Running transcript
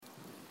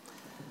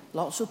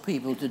Lots of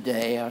people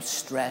today are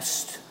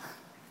stressed,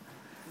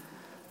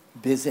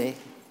 busy,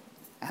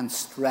 and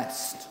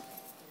stressed.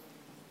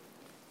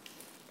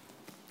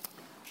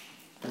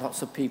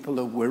 Lots of people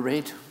are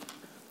worried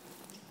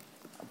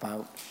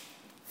about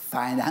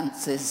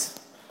finances.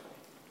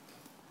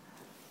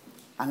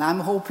 And I'm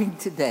hoping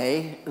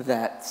today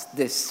that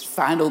this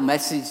final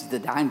message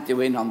that I'm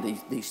doing on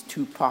these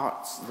two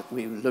parts that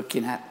we were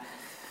looking at,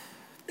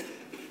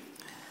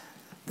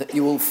 that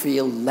you will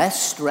feel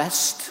less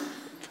stressed,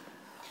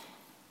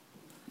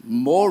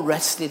 more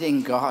rested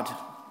in God,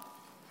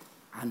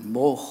 and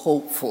more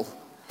hopeful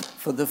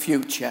for the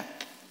future.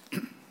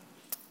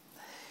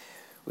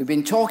 We've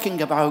been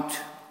talking about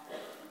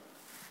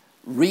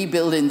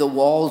rebuilding the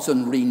walls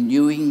and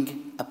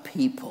renewing a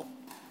people.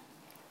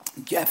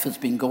 Jeff has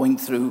been going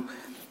through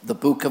the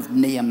book of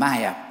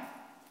Nehemiah.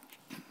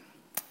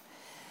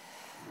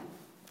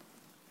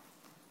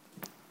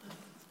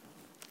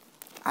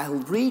 I'll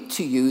read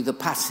to you the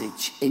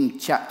passage in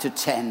chapter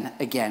 10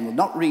 again. We'll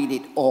not read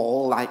it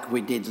all like we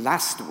did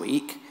last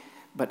week,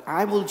 but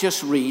I will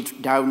just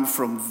read down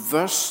from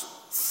verse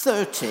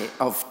 30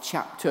 of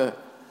chapter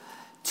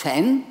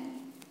 10.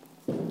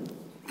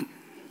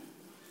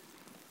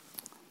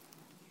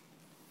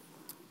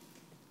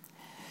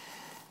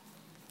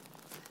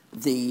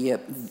 The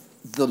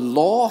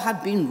law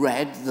had been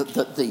read,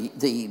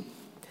 the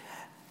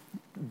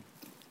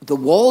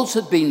walls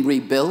had been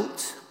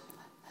rebuilt,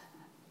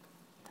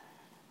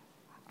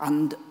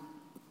 and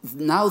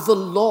now the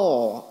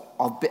law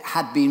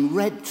had been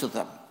read to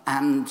them.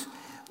 And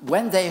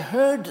when they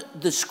heard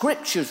the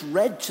scriptures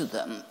read to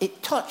them,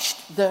 it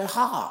touched their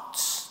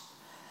hearts.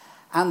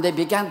 And they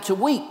began to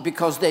weep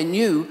because they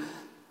knew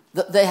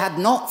that they had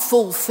not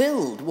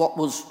fulfilled what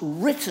was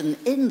written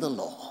in the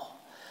law,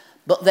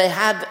 but they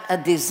had a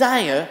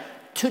desire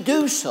to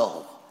do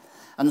so.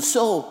 And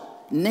so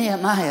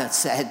Nehemiah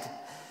said,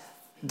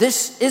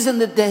 this isn't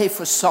a day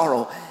for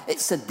sorrow,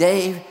 it's a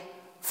day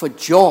for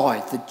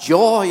joy. The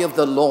joy of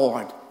the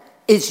Lord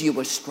is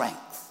your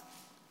strength.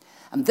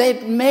 And they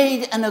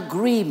made an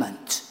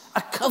agreement,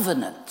 a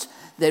covenant.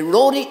 They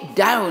wrote it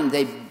down,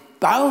 they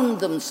bound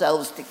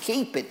themselves to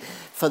keep it.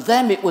 For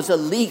them it was a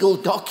legal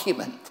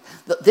document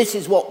that this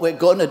is what we're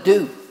going to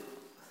do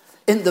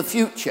in the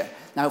future.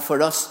 Now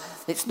for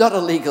us, it's not a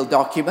legal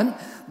document,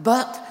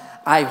 but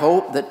I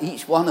hope that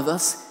each one of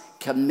us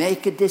can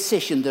make a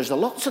decision. There's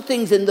lots of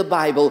things in the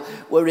Bible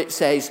where it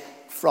says,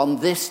 from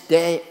this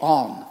day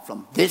on,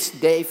 from this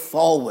day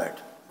forward.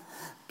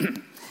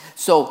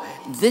 So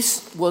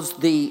this was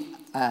the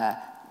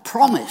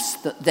promise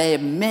that they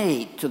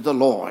made to the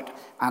Lord.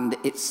 And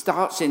it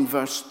starts in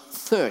verse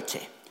 30.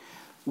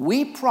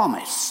 We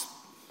promise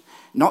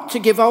not to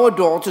give our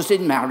daughters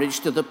in marriage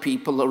to the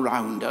people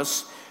around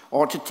us,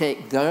 or to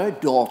take their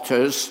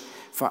daughters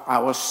for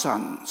our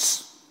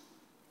sons.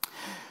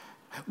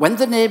 When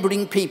the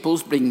neighboring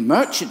peoples bring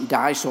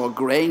merchandise or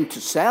grain to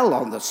sell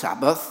on the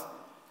Sabbath,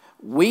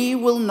 we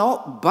will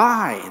not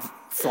buy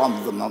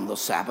from them on the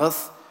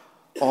Sabbath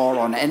or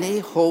on any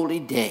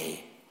holy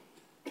day.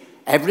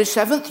 Every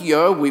 7th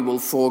year we will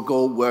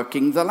forego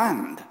working the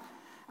land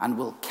and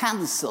will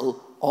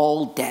cancel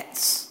all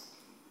debts.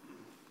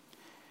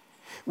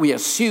 We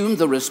assume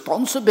the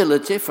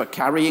responsibility for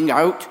carrying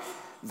out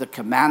the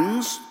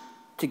commands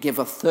to give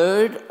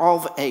 1/3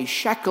 of a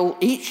shekel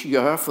each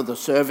year for the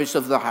service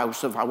of the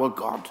house of our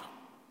God,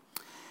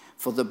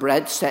 for the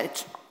bread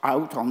set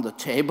out on the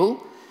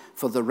table,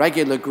 for the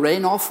regular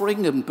grain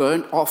offering and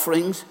burnt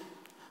offerings,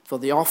 for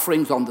the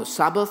offerings on the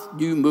Sabbath,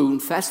 new moon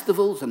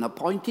festivals, and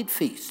appointed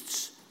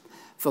feasts,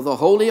 for the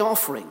holy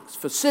offerings,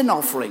 for sin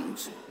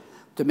offerings,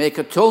 to make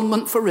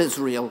atonement for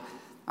Israel,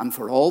 and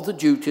for all the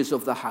duties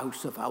of the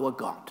house of our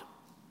God.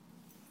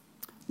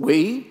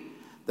 We,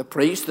 the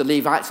priests, the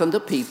Levites, and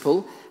the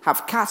people,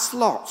 have cast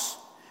lots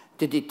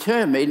to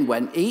determine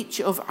when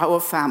each of our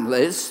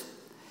families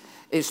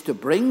is to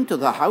bring to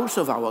the house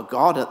of our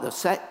God at the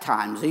set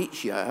times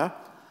each year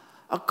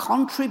a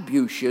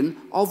contribution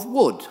of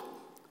wood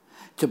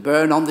to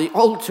burn on the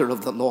altar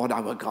of the Lord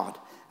our God,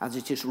 as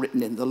it is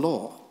written in the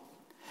law.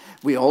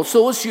 We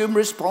also assume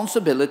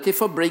responsibility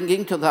for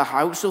bringing to the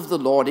house of the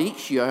Lord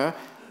each year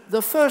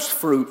the first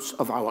fruits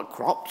of our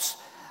crops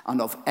and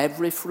of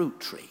every fruit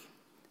tree,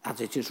 as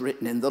it is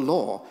written in the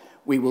law.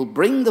 We will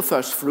bring the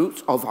first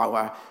fruits of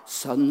our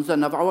sons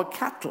and of our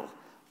cattle,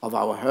 of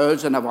our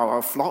herds and of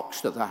our flocks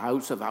to the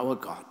house of our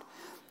God,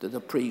 to the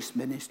priest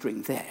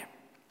ministering there.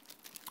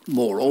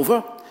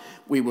 Moreover,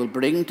 we will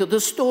bring to the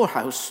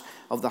storehouse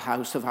of the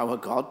house of our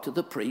God, to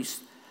the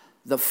priest,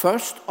 the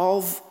first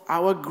of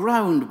our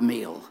ground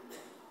meal,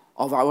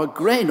 of our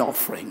grain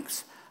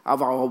offerings,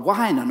 of our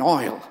wine and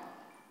oil,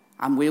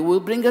 and we will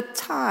bring a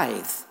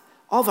tithe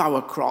of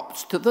our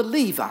crops to the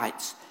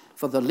Levites,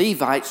 for the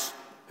Levites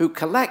who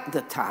collect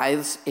the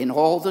tithes in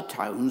all the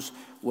towns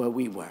where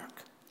we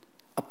work.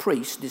 A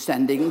priest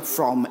descending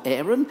from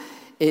Aaron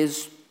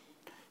is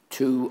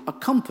to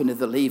accompany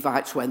the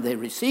Levites when they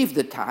receive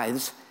the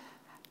tithes.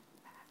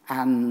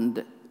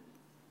 And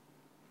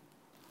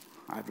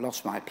I've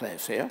lost my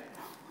place here.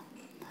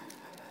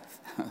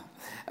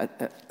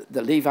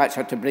 the Levites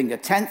are to bring a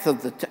tenth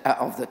of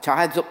the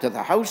tithes up to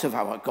the house of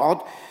our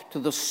God, to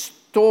the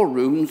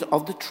storerooms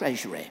of the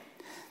treasury.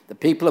 The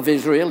people of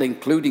Israel,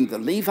 including the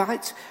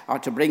Levites, are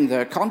to bring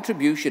their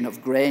contribution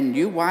of grain,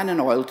 new wine,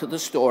 and oil to the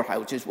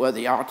storehouses where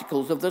the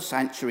articles of the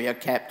sanctuary are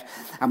kept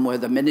and where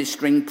the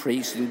ministering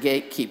priests and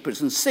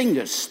gatekeepers and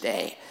singers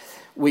stay.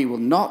 We will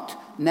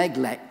not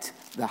neglect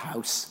the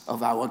house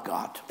of our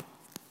God.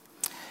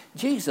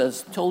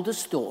 Jesus told a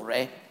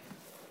story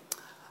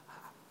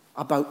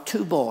about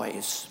two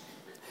boys.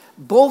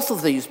 Both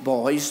of these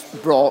boys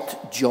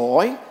brought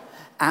joy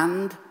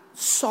and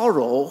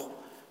sorrow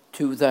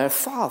to their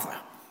father.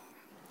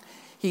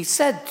 He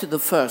said to the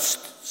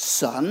first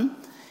son,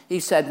 he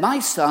said, "My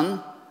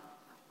son,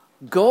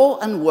 go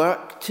and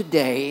work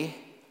today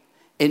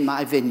in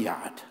my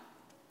vineyard."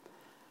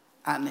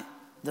 And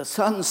the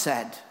son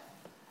said,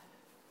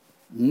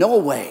 "No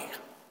way,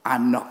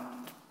 I'm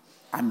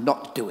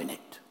not doing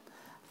it."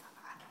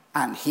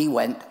 And he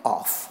went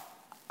off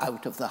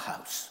out of the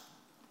house.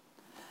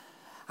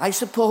 I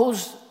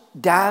suppose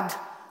Dad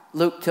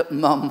looked at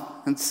Mum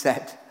and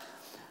said,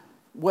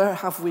 "Where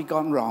have we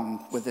gone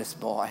wrong with this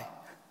boy?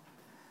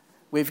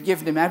 We've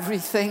given him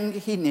everything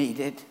he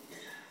needed.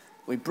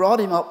 We brought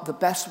him up the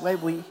best way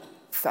we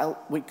felt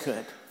we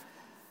could.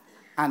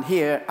 And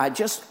here, I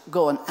just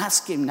go and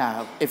ask him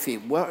now if he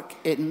work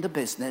in the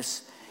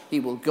business,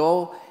 he will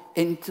go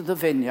into the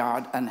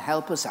vineyard and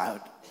help us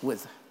out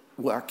with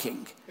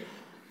working.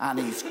 And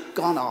he's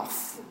gone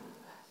off,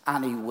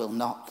 and he will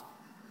not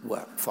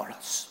work for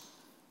us."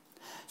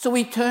 So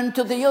he turned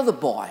to the other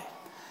boy,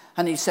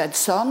 and he said,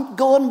 "Son,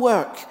 go and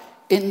work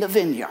in the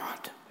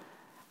vineyard."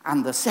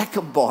 And the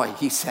second boy,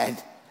 he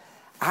said,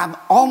 "I'm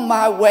on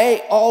my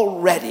way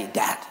already,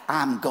 Dad.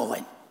 I'm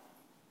going."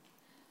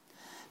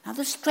 Now,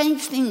 the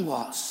strange thing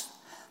was,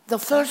 the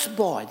first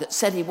boy that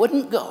said he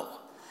wouldn't go,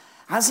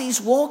 as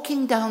he's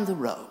walking down the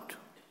road,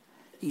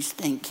 he's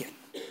thinking,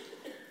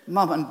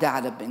 "Mum and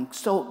Dad have been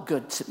so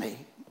good to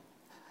me.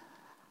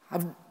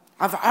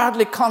 I've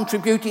hardly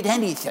contributed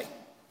anything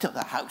to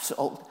the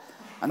household.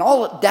 And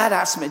all that Dad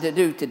asked me to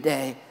do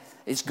today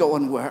is go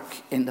and work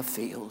in the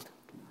field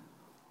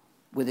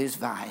with his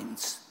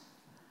vines."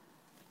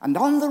 And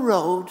on the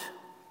road,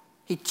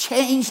 he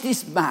changed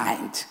his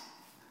mind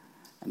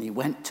and he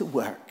went to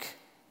work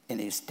in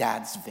his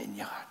dad's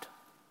vineyard.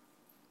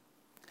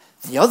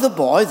 The other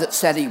boy that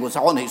said he was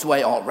on his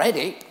way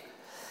already,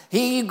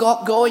 he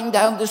got going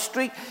down the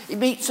street. He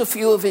meets a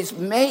few of his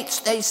mates.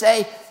 They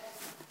say,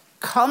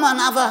 come and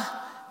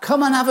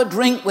have a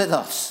drink with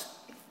us.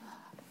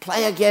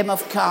 Play a game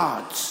of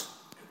cards."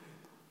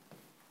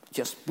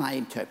 Just my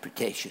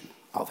interpretation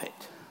of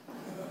it.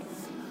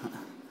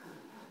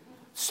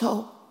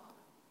 So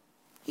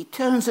he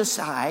turns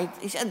aside.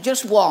 He said,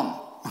 "Just one."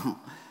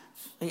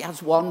 He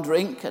has one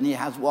drink and he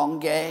has one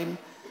game.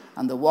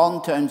 And the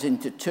one turns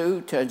into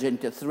two, turns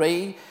into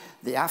three.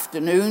 The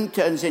afternoon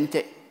turns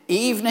into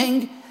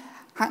evening.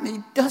 And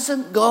he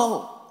doesn't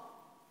go.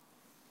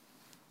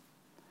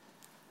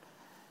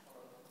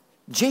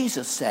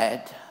 Jesus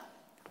said,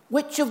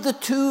 "Which of the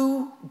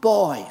two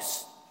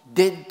boys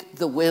did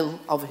the will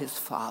of his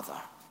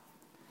father?"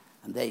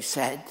 And they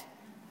said,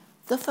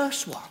 "The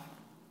first one."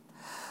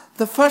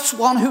 The first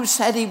one who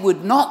said he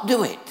would not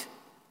do it,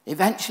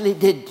 eventually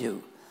did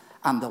do.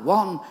 And the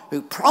one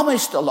who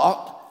promised a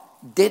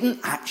lot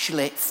didn't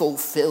actually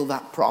fulfill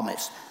that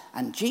promise.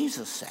 And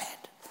Jesus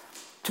said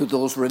to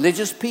those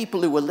religious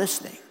people who were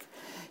listening,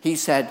 he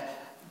said,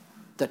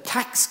 "The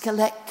tax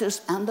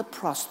collectors and the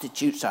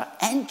prostitutes are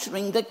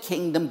entering the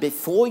kingdom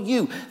before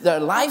you. Their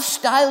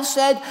lifestyle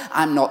said,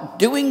 I'm not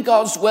doing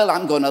God's will,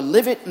 I'm going to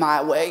live it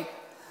my way."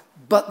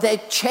 But they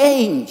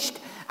changed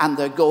and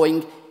they're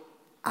going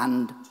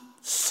and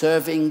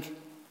serving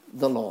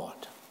the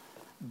Lord.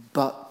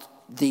 But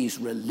these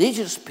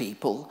religious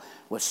people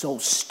were so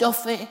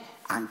stuffy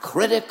and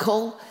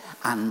critical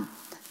and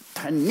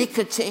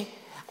pernickety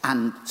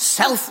and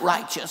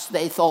self-righteous,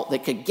 they thought they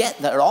could get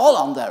there all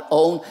on their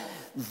own.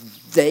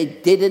 They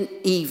didn't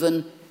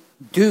even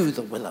do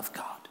the will of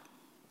God.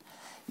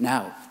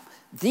 Now,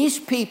 these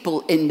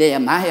people in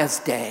Nehemiah's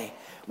day,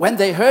 when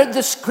they heard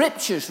the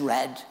scriptures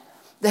read,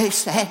 they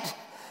said,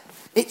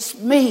 "It's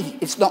me.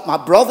 It's not my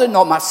brother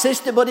nor my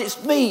sister, but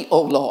it's me, O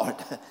Lord,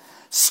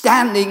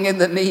 standing in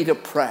the need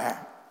of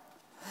prayer.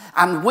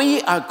 And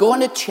we are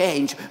going to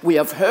change. We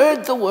have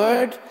heard the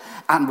word,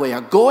 and we are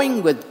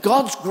going with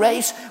God's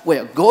grace. We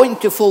are going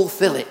to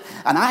fulfill it."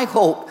 And I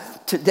hope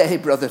today,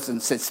 brothers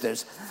and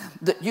sisters,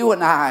 that you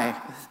and I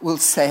will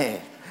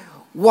say,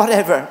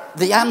 whatever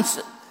the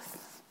answer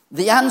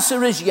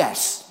is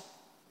yes.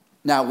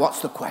 Now,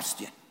 what's the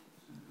question?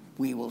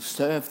 We will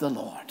serve the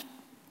Lord.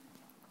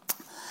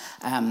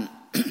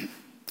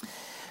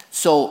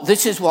 So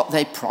this is what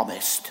they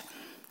promised.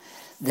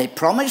 They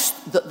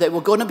promised that they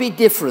were going to be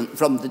different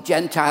from the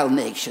Gentile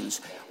nations.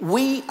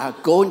 We are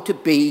going to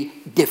be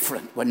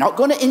different. We're not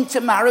going to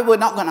intermarry. We're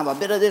not going to have a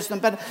bit of this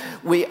and a bit.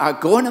 We are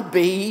going to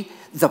be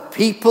the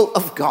people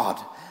of God.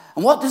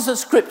 And what does the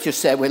scripture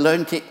say? We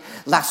learned it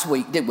last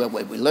week, didn't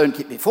we? We learned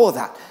it before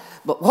that.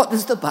 But what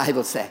does the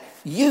Bible say?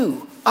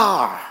 You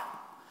are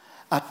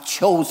a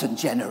chosen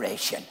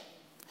generation.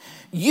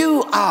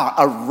 You are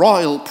a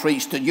royal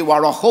priesthood. You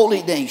are a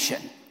holy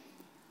nation.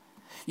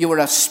 You are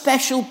a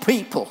special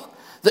people,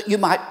 that you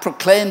might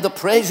proclaim the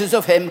praises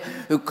of him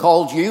who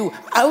called you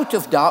out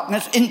of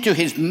darkness into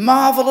his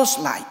marvelous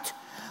light.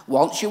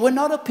 Once you were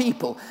not a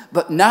people,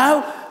 but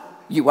now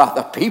you are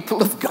the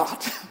people of God.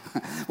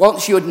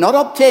 Once you had not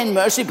obtained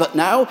mercy, but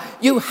now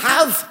you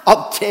have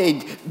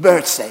obtained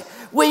mercy.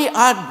 We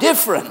are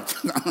different.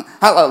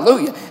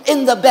 Hallelujah.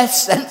 In the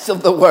best sense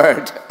of the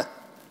word.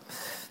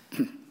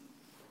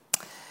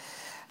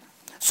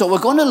 So we're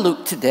going to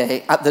look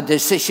today at the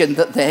decision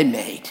that they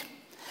made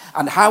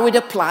and how it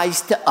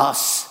applies to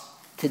us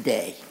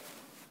today.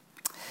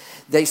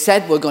 They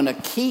said we're going to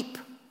keep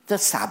the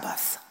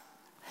Sabbath.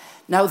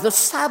 Now the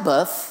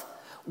Sabbath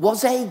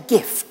was a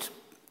gift.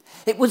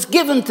 It was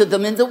given to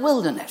them in the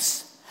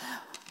wilderness.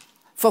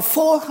 For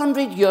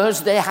 400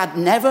 years they had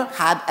never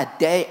had a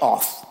day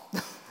off.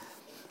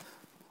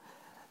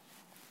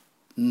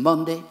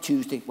 Monday,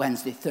 Tuesday,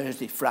 Wednesday,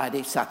 Thursday,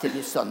 Friday,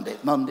 Saturday, Sunday.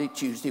 Monday,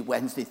 Tuesday,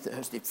 Wednesday,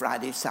 Thursday,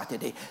 Friday,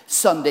 Saturday,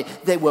 Sunday.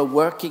 They were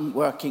working.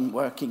 No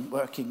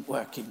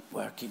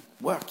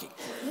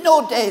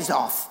days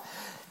off.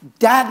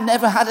 Dad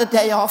never had a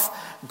day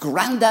off.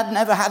 Granddad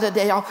never had a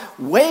day off.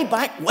 Way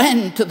back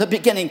when, to the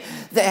beginning,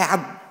 they had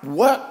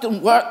worked.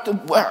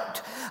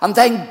 And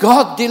then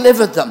God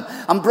delivered them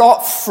and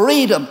brought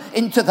freedom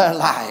into their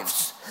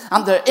lives.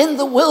 And they're in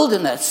the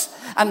wilderness.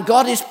 And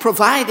God is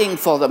providing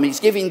for them.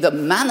 He's giving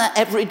them manna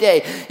every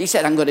day. He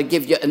said, I'm going to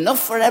give you enough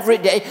for every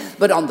day.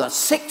 But on the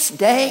sixth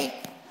day,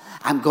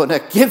 I'm going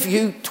to give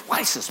you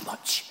twice as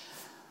much.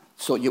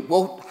 So you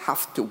won't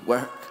have to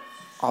work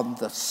on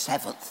the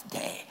seventh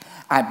day.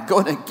 I'm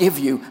going to give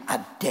you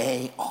a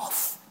day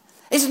off.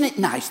 Isn't it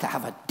nice to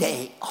have a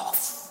day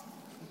off?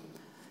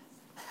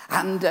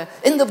 And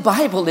in the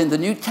Bible, in the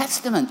New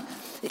Testament,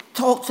 it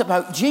talks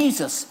about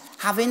Jesus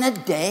having a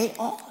day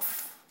off.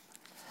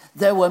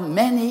 There were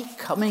many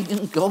coming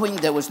and going.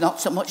 There was not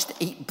so much to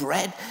eat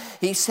bread.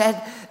 He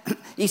said,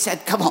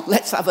 come on,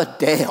 let's have a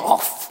day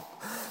off.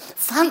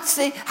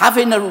 Fancy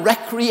having a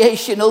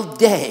recreational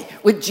day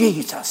with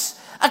Jesus.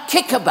 A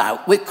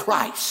kickabout with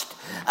Christ.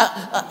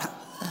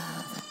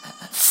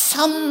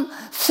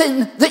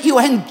 Something that you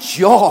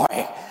enjoy.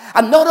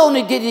 And not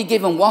only did he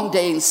give them 1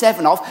 day in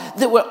 7 off,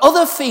 there were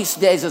other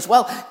feast days as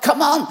well. Come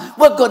on,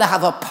 we're going to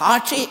have a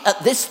party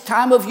at this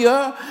time of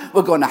year.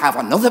 We're going to have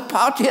another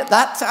party at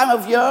that time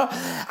of year.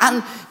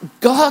 And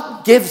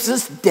God gives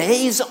us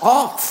days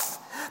off.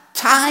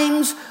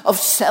 Times of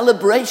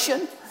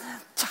celebration.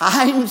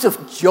 Times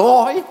of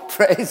joy.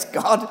 Praise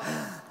God.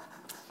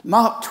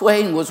 Mark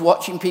Twain was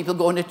watching people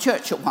going to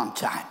church at one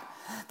time.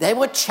 They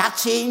were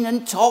chatting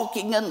and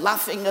talking and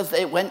laughing as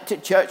they went to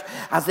church.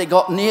 As they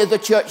got near the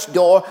church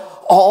door,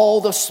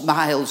 all the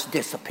smiles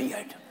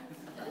disappeared.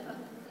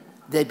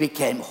 They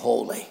became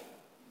holy.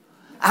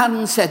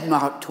 And, said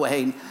Mark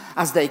Twain,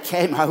 as they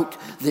came out,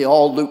 they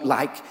all looked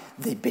like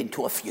they'd been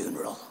to a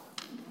funeral.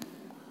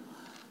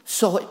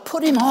 So it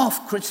put him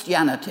off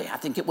Christianity. I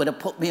think it would have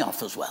put me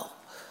off as well.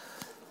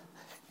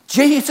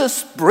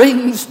 Jesus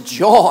brings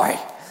joy.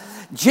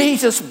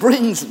 Jesus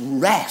brings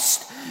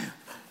rest.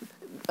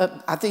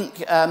 I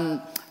think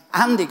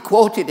Andy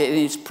quoted it in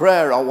his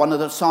prayer or one of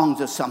the songs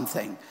or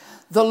something.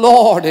 The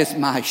Lord is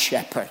my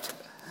shepherd.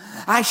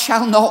 I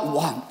shall not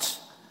want.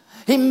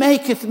 He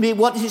maketh me,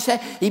 what does he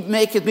say? He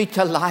maketh me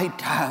to lie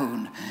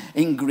down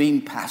in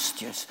green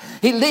pastures.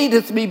 He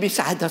leadeth me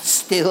beside the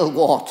still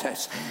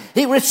waters.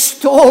 He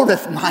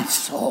restoreth my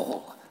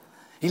soul.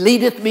 He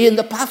leadeth me in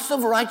the paths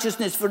of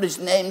righteousness for his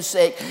name's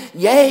sake.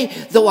 Yea,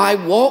 though I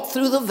walk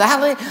through the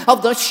valley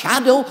of the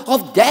shadow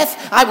of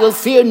death, I will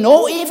fear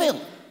no evil.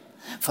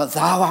 For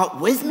thou art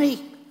with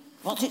me.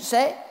 What does it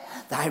say?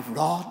 Thy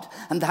rod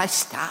and thy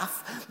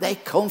staff, they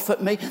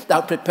comfort me.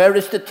 Thou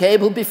preparest a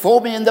table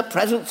before me in the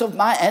presence of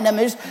my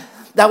enemies.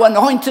 Thou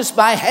anointest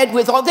my head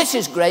with oil. This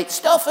is great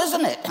stuff,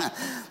 isn't it?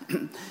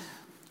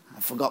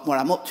 I've forgotten where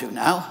I'm up to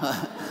now.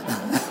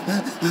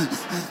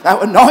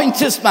 Thou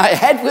anointest my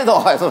head with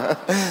oil.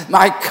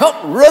 My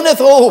cup runneth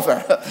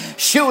over.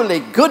 Surely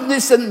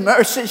goodness and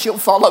mercy shall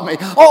follow me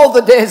all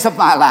the days of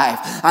my life.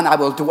 And I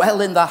will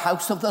dwell in the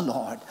house of the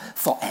Lord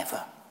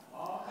forever.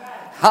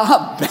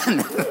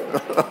 Amen.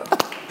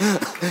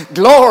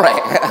 Glory.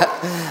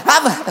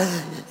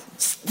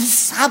 The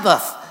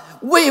Sabbath.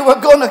 We were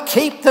going to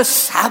keep the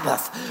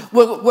Sabbath.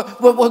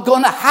 We're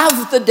going to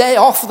have the day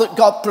off that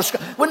God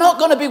prescribed. We're not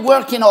going to be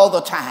working all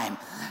the time.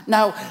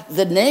 Now,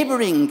 the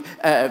neighboring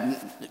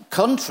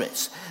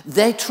countries,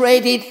 they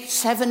traded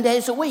 7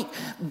 days a week.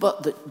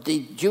 But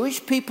the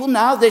Jewish people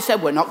now, they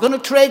said, we're not going to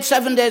trade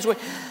 7 days a week.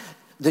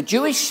 The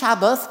Jewish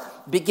Sabbath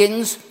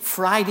begins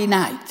Friday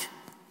night.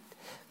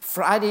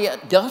 Friday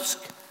at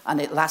dusk,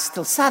 and it lasts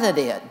till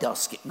Saturday at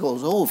dusk. It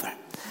goes over.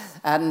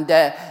 And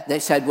they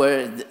said,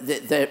 we're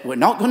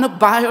not going to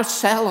buy or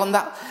sell on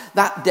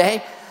that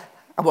day,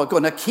 and we're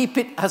going to keep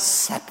it as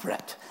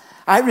separate.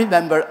 I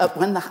remember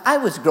when I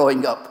was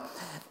growing up,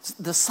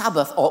 the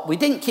Sabbath, or we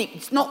didn't keep,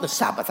 it's not the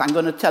Sabbath, I'm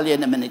going to tell you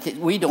in a minute,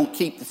 we don't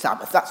keep the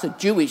Sabbath, that's a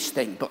Jewish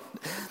thing, but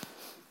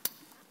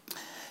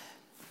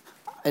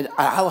at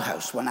our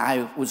house when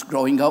I was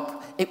growing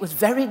up, it was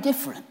very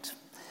different.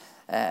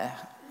 A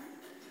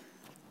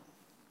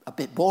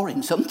bit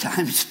boring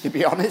sometimes, to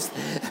be honest.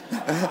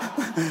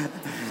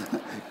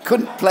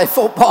 Couldn't play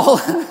football,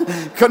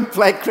 couldn't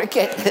play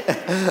cricket.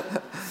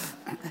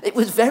 It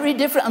was very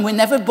different, and we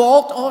never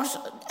bought or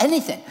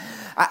anything.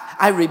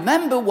 I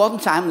remember one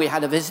time we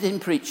had a visiting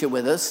preacher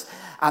with us,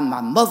 and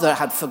my mother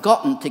had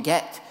forgotten to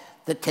get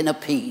the tin of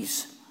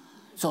peas.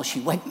 So she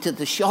went to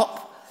the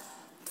shop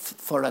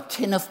for a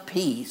tin of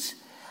peas,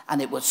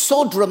 and it was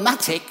so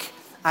dramatic,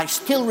 I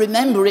still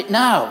remember it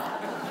now.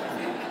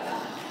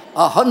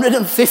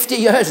 150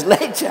 years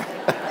later.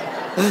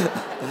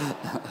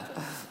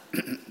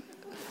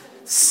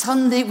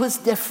 Sunday was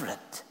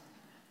different.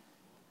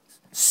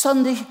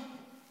 Sunday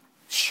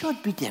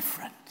should be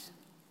different.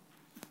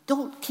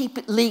 Don't keep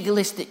it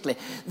legalistically.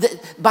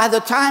 By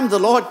the time the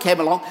Lord came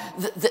along,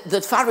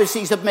 the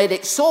Pharisees have made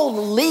it so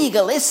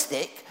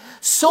legalistic,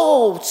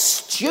 so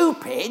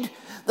stupid,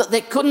 that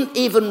they couldn't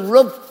even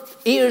rub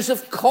ears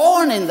of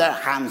corn in their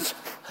hands,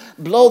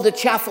 blow the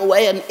chaff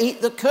away and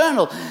eat the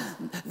kernel.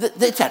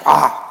 They said,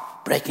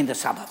 breaking the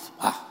Sabbath.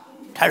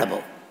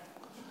 Terrible.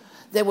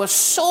 They were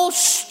so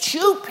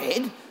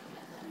stupid.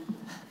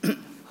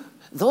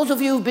 Those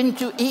of you who've been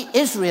to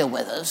Israel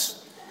with us,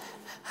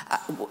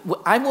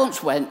 I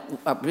once went,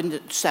 I've been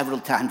several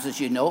times, as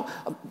you know.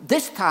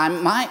 This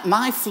time,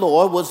 my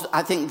floor was,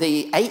 I think,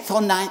 the 8th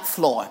or 9th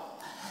floor.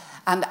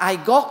 And I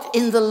got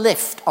in the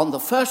lift on the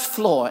first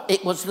floor.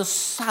 It was the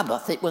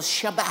Sabbath. It was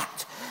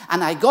Shabbat.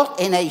 And I got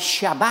in a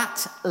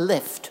Shabbat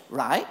lift,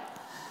 right?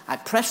 I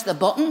pressed the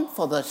button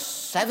for the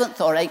 7th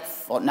or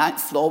 8th or 9th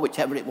floor,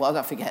 whichever it was,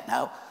 I forget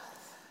now.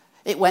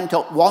 It went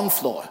up one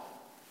floor.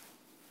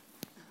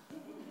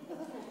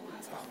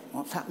 I thought,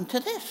 what's happened to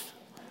this?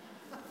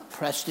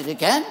 Pressed it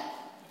again,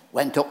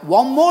 went up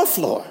one more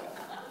floor.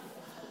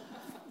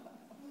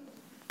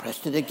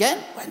 Pressed it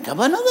again, went up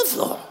another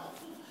floor.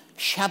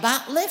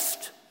 Shabbat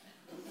lift.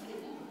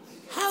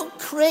 How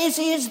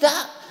crazy is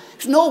that?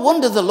 It's no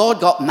wonder the Lord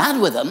got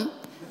mad with them.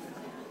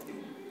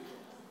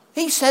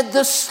 He said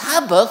the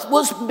Sabbath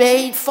was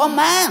made for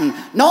man,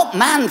 not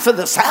man for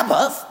the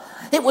Sabbath.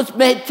 It was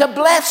made to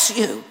bless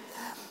you.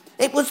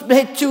 It was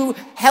made to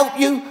help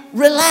you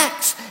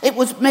relax. It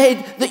was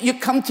made that you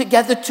come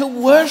together to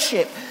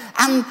worship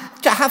and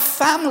to have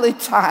family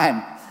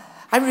time.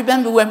 I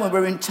remember when we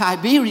were in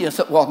Tiberias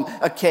at one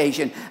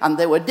occasion, and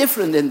they were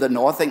different in the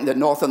north. I think the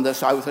north and the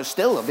south are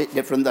still a bit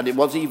different than it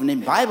was even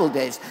in Bible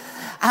days.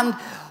 And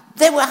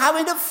they were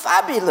having a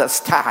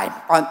fabulous time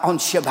on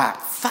Shabbat.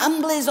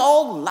 Families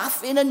all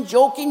laughing and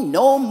joking,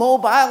 no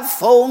mobile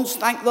phones,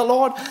 thank the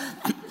Lord.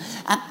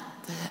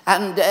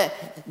 And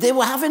they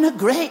were having a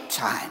great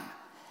time,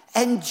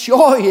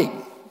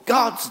 enjoying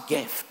God's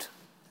gift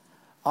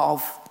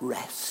of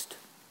rest.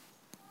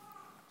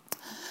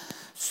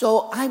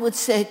 So I would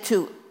say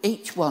to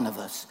each one of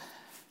us,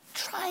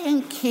 try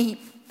and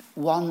keep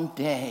one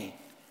day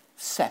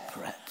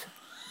separate.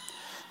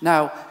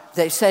 Now,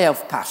 they say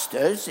of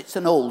pastors, it's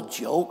an old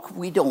joke,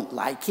 we don't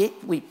like it,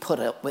 we put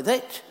up with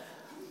it.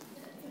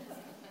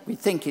 We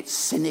think it's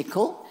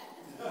cynical.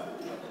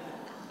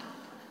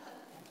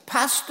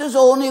 Pastors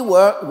only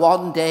work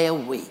one day a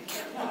week.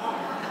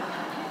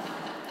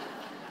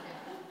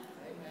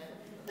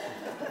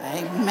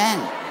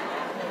 Amen.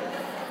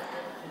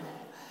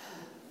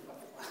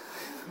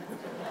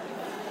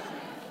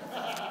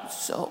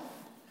 So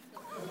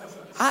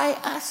I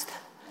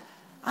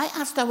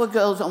asked our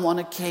girls on one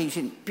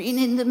occasion, being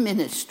in the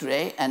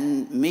ministry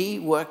and me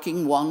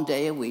working one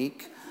day a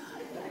week,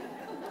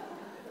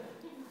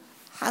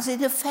 has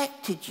it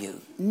affected you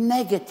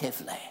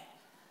negatively?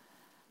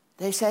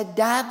 They said,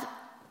 Dad,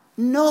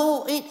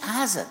 no, it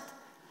hasn't.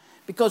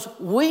 Because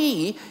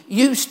we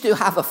used to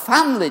have a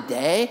family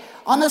day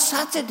on a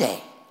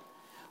Saturday.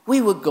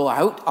 We would go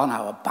out on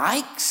our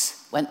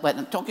bikes,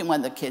 I'm talking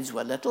when the kids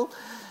were little,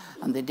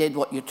 and they did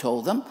what you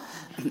told them.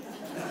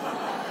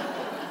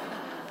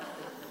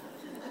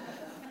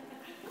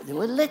 They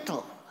were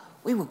little.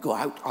 We would go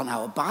out on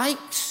our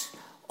bikes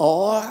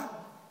or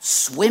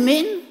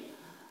swimming.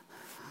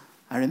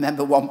 I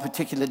remember one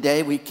particular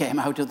day we came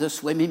out of the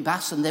swimming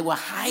bath and they were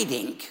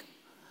hiding.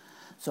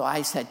 So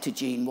I said to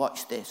Jean,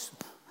 watch this.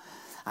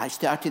 I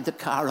started the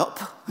car up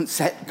and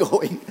set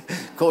going.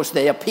 Of course,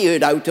 they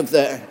appeared out of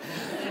their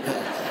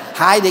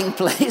hiding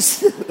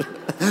place.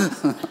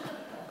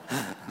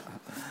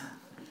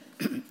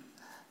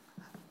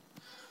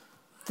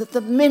 That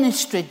the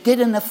ministry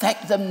didn't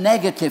affect them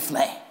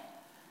negatively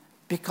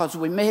because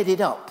we made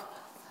it up.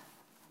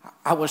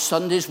 Our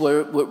Sundays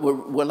were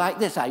like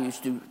this. I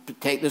used to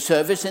take the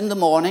service in the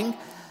morning.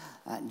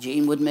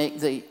 Jean would make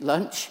the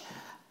lunch.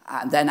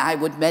 And then I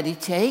would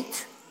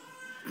meditate.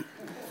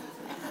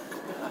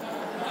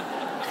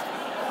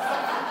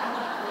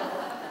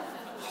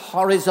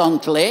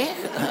 Horizontally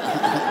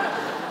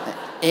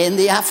in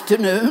the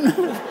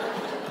afternoon.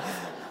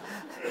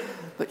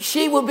 But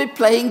she would be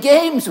playing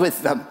games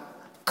with them.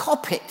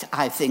 Cop It,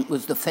 I think,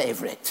 was the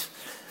favourite.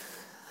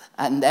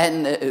 And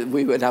then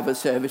we would have a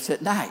service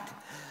at night.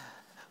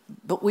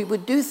 But we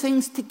would do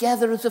things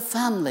together as a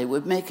family.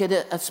 We'd make it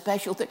a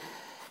special thing.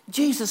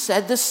 Jesus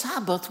said the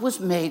Sabbath was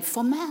made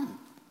for man,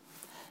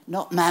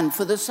 not man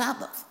for the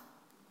Sabbath.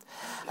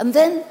 And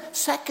then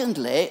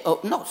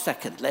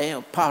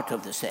part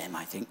of the same,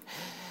 I think,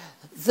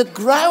 the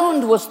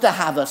ground was to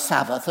have a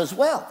Sabbath as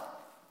well.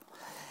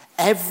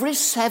 Every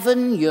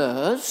 7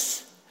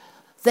 years,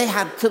 they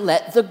had to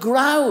let the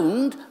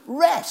ground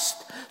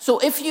rest. So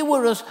if you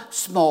were a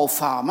small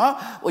farmer,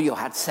 or you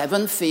had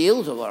 7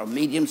 fields, or a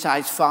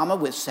medium-sized farmer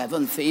with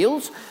 7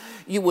 fields,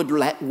 you would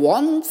let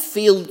one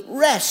field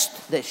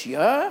rest this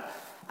year,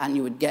 and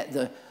you would get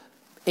the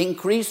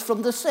increase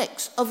from the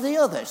 6 of the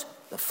others.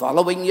 The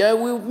following year,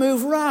 we would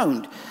move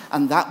round,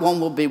 and that one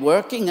would be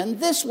working, and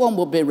this one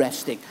would be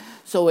resting.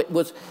 So it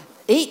was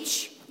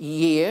each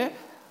year,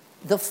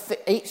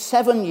 each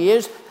 7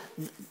 years,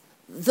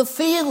 the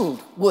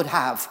field would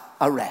have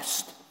a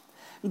rest.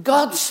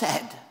 God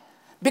said,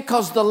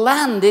 because the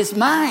land is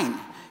mine.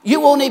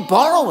 You only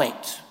borrow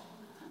it.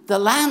 The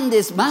land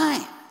is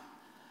mine.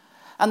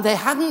 And they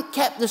hadn't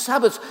kept the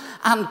Sabbaths.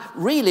 And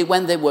really,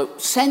 when they were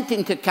sent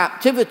into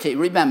captivity,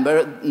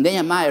 remember,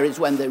 Nehemiah is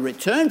when they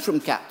returned from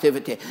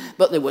captivity,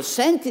 but they were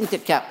sent into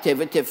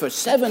captivity for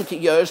 70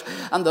 years,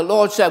 and the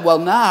Lord said, well,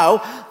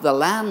 now the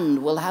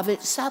land will have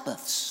its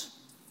Sabbaths.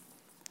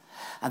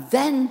 And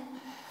then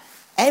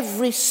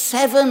every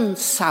 7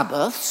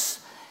 Sabbaths,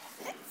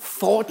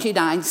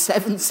 49,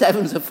 7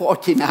 sevens are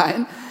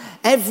 49,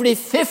 every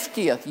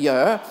 50th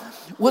year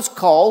was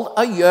called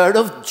a year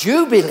of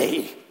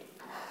Jubilee.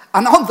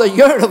 And on the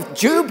year of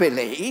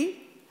Jubilee,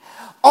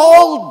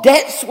 all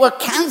debts were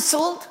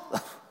cancelled,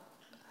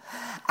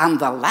 and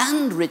the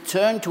land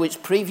returned to its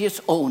previous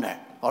owner,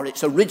 or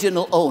its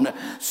original owner.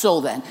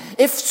 So then,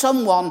 if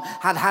someone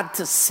had had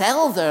to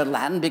sell their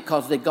land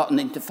because they'd gotten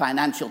into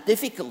financial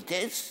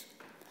difficulties,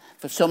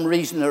 for some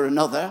reason or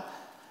another,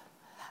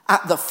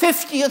 at the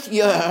 50th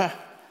year,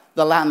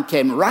 the land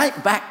came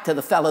right back to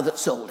the fellow that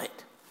sold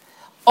it.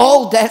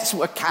 All debts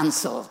were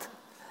cancelled.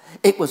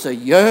 It was a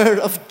year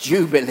of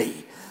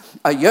Jubilee,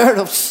 a year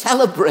of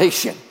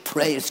celebration.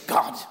 Praise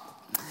God.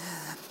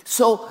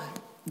 So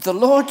the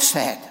Lord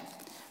said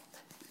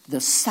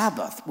the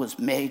Sabbath was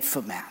made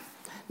for man.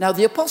 Now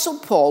the Apostle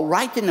Paul,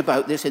 writing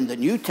about this in the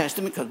New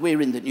Testament, because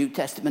we're in the New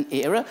Testament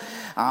era,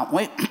 aren't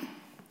we?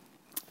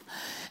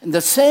 In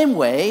the same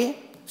way,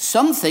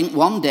 some think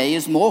one day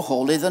is more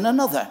holy than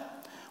another,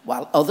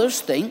 while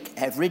others think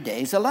every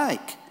day is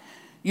alike.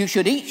 You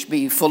should each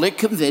be fully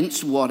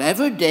convinced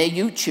whatever day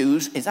you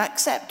choose is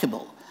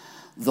acceptable.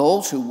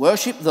 Those who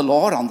worship the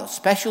Lord on the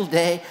special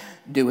day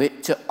do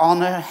it to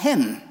honor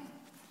him.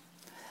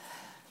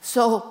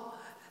 So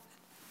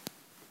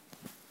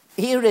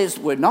here is,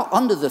 we're not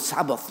under the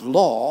Sabbath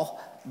law,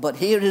 but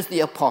here is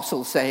the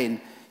apostle saying,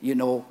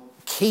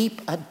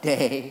 keep a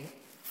day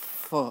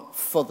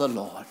for the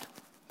Lord.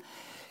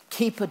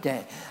 Keep a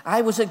day.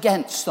 I was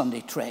against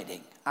Sunday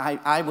trading.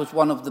 I was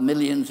one of the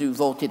millions who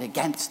voted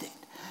against it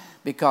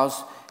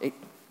because it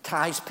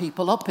ties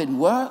people up in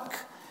work.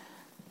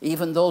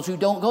 Even those who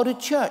don't go to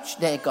church,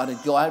 they've got to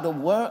go out of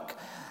work.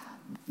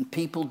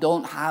 People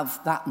don't have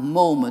that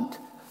moment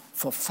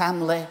for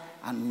family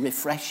and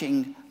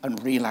refreshing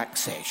and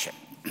relaxation.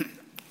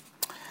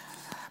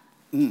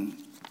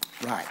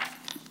 Right.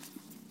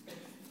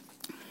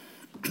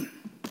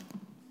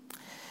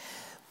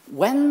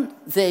 When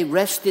they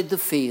rested the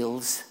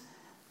fields,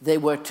 they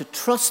were to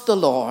trust the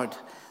Lord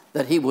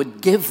that he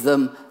would give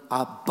them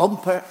a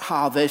bumper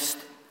harvest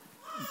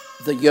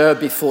the year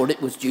before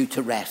it was due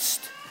to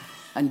rest.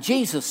 And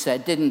Jesus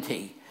said, didn't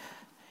he?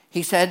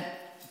 He said,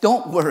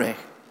 don't worry,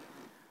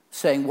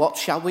 saying, what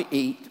shall we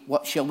eat?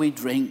 What shall we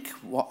drink?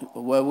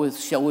 Wherewith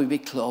shall we be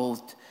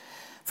clothed?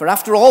 For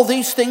after all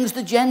these things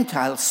the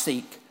Gentiles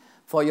seek,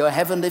 for your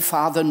heavenly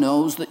Father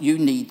knows that you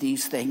need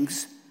these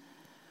things.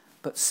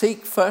 But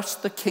seek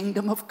first the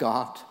kingdom of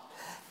God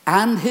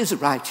and his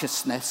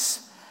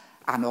righteousness,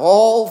 and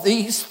all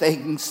these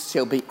things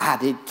shall be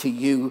added to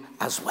you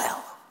as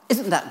well.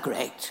 Isn't that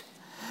great?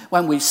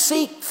 When we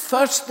seek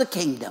first the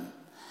kingdom,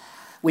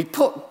 we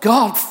put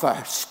God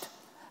first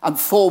and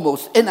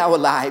foremost in our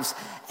lives,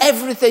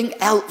 everything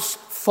else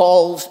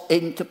falls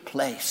into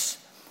place.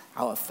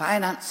 Our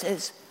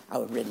finances,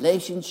 our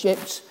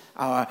relationships,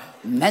 our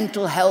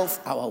mental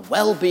health, our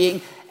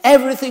well-being,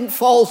 everything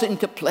falls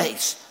into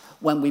place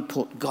when we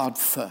put God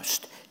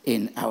first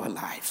in our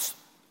lives.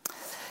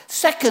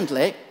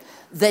 Secondly,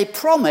 they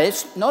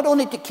promised not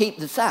only to keep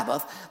the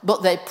Sabbath,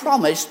 but they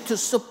promised to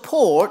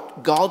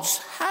support God's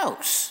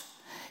house.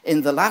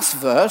 In the last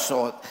verse,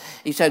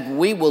 he said,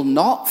 we will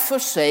not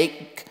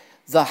forsake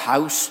the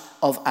house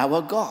of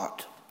our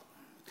God.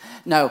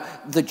 Now,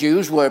 the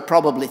Jews were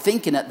probably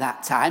thinking at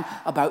that time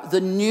about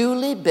the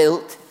newly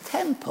built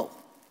temple.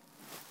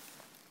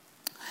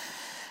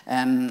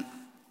 And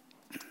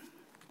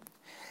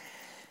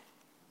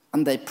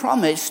they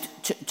promised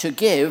to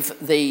give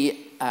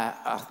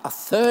a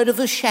third of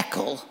a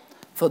shekel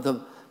for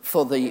the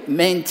for the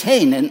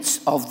maintenance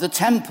of the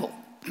temple.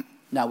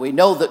 Now, we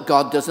know that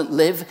God doesn't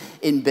live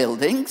in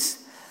buildings.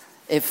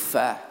 If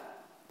a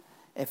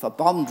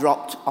bomb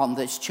dropped on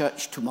this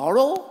church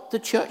tomorrow, the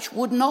church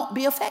would not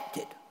be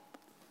affected,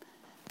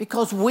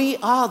 because we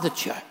are the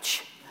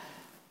church.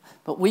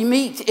 But we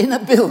meet in a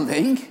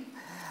building,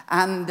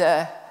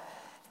 and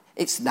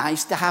it's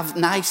nice to have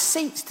nice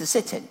seats to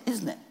sit in,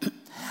 isn't it?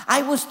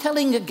 I was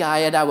telling a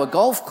guy at our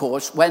golf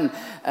course when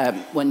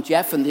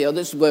Jeff and the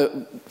others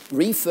were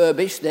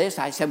refurbished this.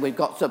 I said,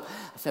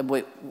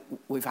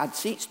 we've had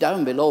seats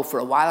down below for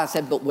a while. I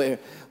said, but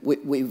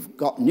we've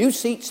got new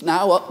seats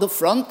now up the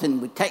front,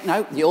 and we've taken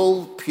out the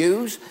old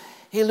pews.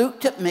 He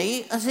looked at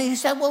me and he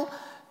said, well,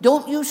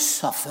 don't you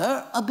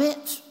suffer a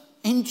bit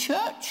in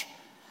church?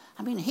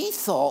 I mean, he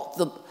thought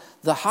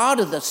the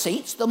harder the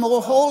seats, the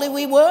more holy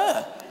we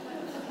were.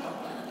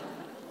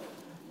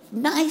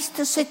 Nice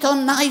to sit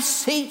on nice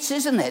seats,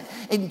 isn't it,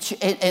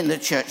 in the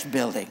church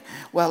building?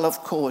 Well,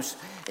 of course,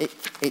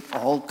 it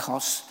all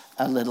costs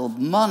a little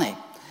money.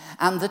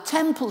 And the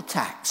temple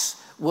tax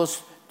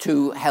was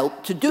to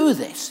help to do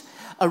this.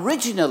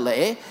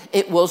 Originally,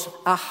 it was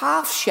a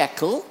half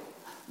shekel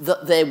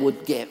that they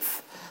would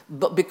give.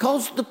 But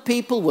because the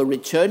people were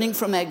returning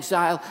from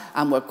exile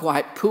and were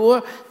quite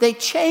poor, they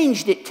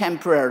changed it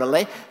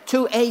temporarily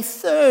to a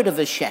third of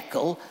a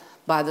shekel.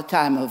 By the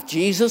time of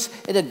Jesus,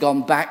 it had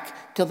gone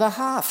back to the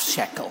half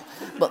shekel.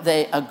 But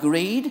they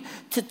agreed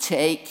to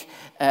take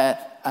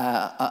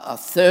a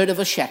third of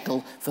a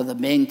shekel for the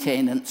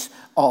maintenance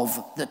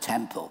of the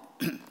temple.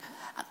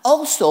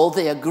 Also,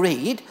 they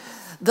agreed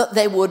that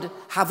they would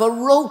have a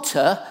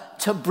rota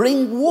to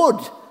bring wood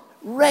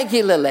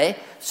regularly,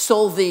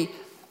 so the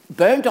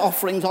burnt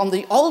offerings on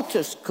the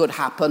altars could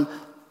happen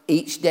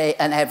each day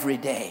and every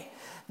day.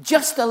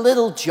 Just a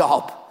little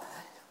job.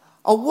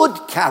 A wood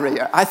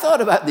carrier. I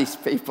thought about these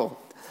people.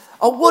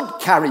 A wood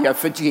carrier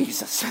for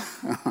Jesus.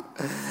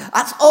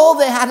 That's all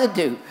they had to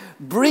do.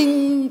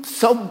 Bring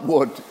some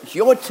wood. It's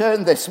your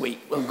turn this week.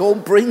 We'll go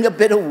bring a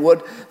bit of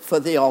wood for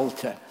the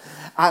altar.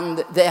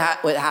 And they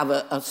would have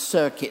a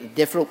circuit.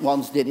 Different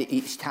ones did it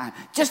each time.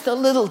 Just a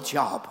little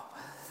job.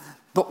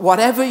 But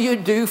whatever you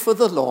do for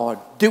the Lord,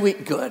 do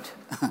it good.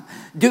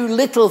 Do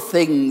little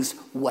things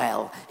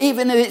well.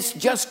 Even if it's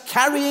just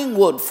carrying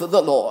wood for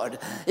the Lord,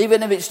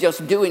 even if it's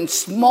just doing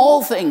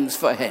small things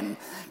for him,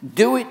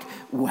 do it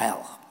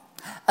well.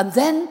 And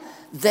then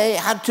they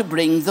had to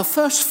bring the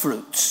first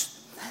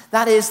fruits.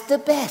 That is the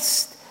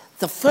best.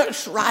 The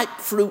first ripe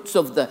fruits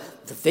of the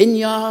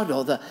vineyard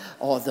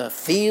or the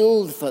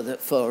field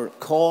for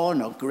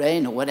corn or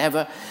grain or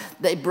whatever.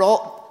 They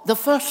brought the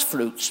first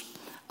fruits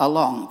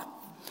along.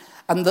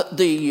 And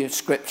the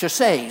scripture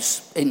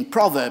says in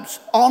Proverbs,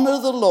 honor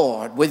the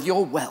Lord with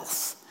your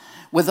wealth,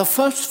 with the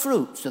first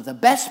fruits of the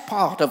best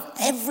part of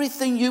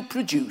everything you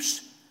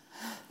produce.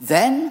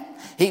 Then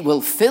he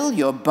will fill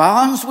your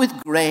barns with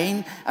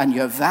grain, and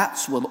your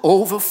vats will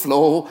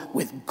overflow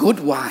with good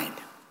wine.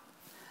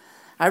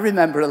 I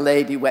remember a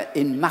lady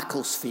in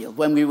Macclesfield,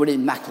 when we were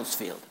in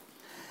Macclesfield.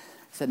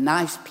 It's a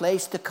nice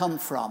place to come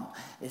from,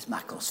 is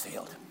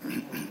Macclesfield.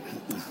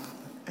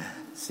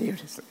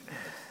 Seriously.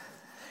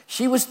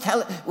 She was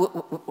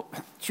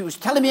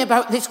telling me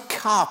about this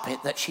carpet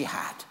that she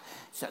had.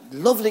 It's a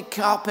lovely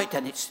carpet,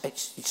 and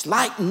it's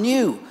like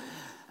new.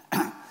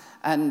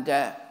 And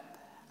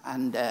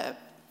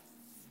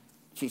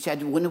she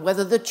said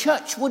whether the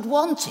church would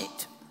want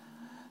it,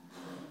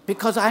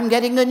 because I'm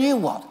getting a new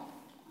one.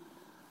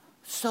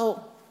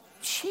 So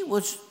she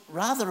was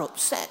rather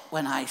upset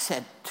when I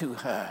said to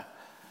her,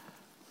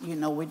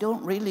 we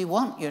don't really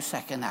want your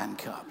second-hand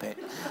carpet.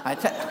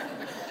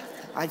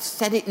 I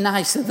said it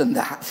nicer than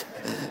that,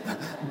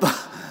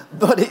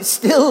 but it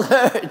still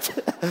hurt.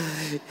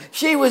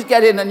 She was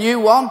getting a new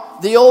one.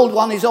 The old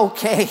one is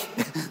okay.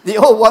 The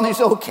old one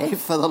is okay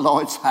for the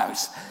Lord's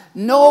house.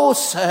 No,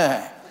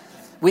 sir.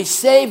 We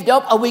saved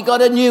up and we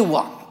got a new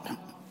one.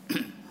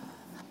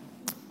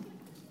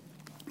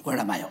 Where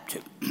am I up to?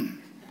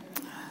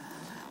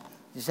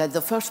 He said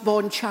the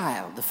firstborn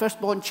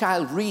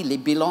child really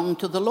belonged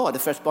to the Lord, the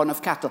firstborn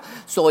of cattle.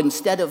 So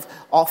instead of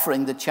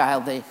offering the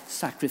child, they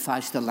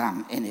sacrificed a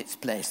lamb in its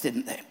place,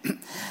 didn't they?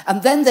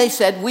 And then they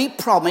said, we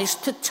promise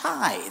to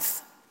tithe.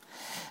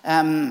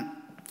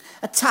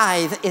 A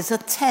tithe is a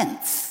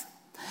tenth.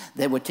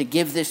 They were to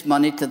give this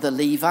money to the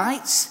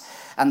Levites,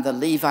 and the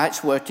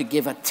Levites were to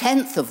give a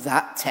tenth of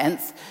that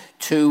tenth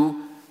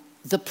to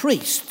the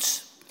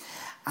priests.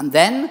 And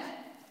then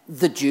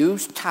the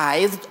Jews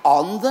tithed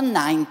on the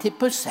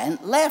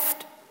 90%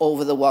 left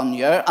over the 1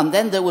 year, and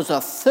then there was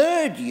a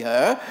third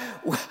year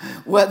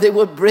where they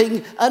would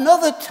bring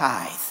another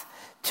tithe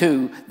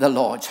to the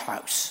Lord's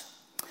house.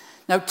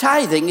 Now,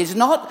 tithing is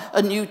not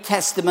a New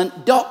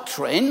Testament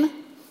doctrine,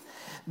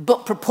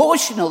 but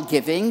proportional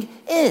giving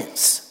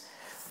is.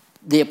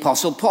 The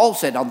Apostle Paul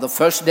said, on the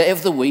first day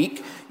of the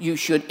week, you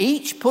should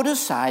each put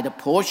aside a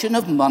portion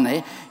of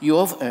money you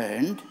have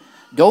earned.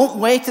 Don't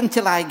wait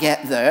until I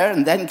get there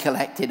and then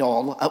collect it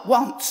all at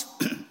once.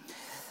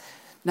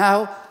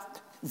 Now,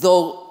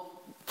 though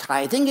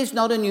Tithing is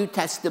not a New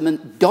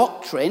Testament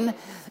doctrine.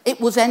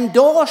 It was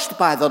endorsed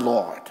by the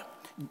Lord.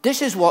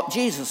 This is what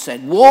Jesus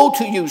said. Woe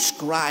to you,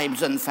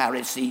 scribes and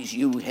Pharisees,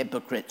 you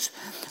hypocrites,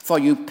 for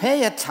you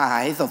pay a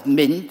tithe of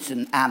mint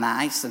and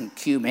anise and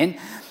cumin,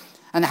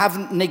 and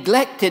have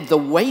neglected the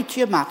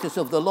weightier matters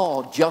of the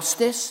law,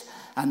 justice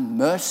and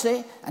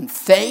mercy and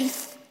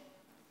faith.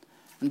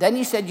 And then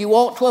he said, you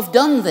ought to have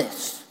done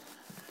this.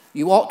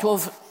 You ought to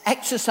have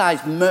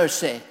exercised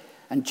mercy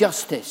and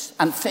justice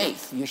and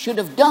faith. You should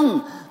have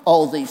done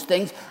all these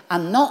things,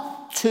 and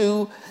not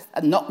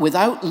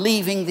without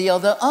leaving the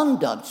other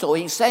undone. So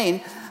he's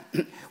saying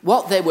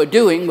what they were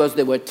doing was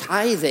they were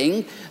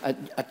tithing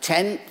a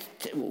tenth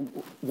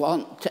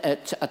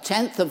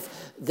of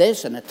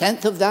this and a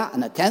tenth of that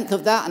and a tenth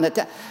of that and a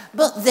tenth.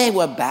 But they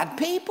were bad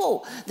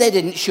people. They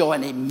didn't show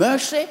any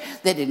mercy.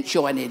 They didn't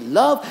show any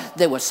love.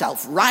 They were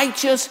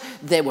self-righteous.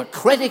 They were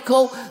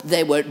critical.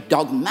 They were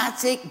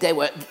dogmatic.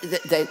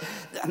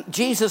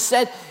 Jesus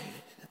said,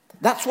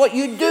 that's what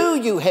you do,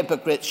 you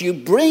hypocrites. You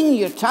bring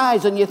your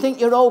tithes and you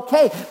think you're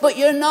okay, but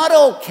you're not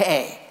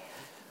okay.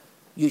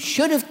 You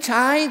should have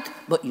tithed,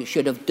 but you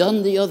should have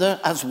done the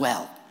other as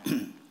well.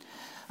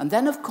 And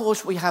then, of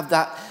course, we have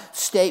that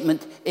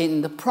statement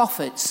in the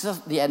prophets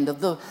at the end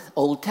of the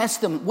Old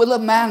Testament. Will a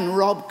man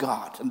rob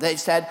God? And they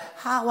said,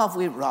 how have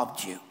we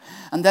robbed you?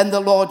 And then the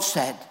Lord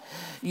said,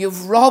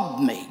 you've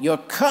robbed me. You're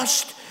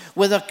cursed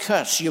with a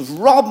curse. You've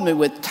robbed me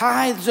with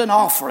tithes and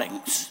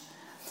offerings.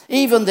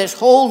 Even this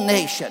whole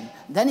nation.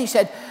 Then he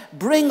said,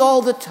 bring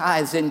all the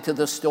tithes into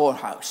the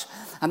storehouse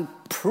and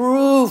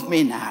prove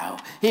me now,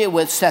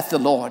 herewith saith the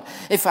Lord,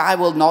 if I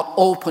will not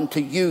open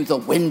to you the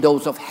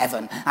windows of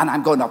heaven, and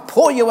I'm going to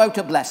pour you out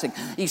a blessing.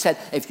 He said,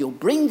 if you'll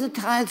bring the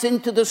tithes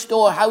into the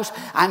storehouse,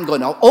 I'm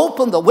going to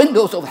open the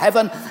windows of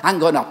heaven. I'm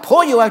going to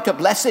pour you out a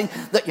blessing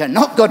that you're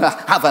not going to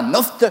have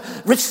enough to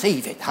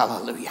receive it.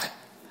 Hallelujah.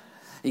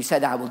 He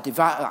said, I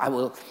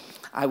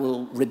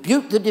will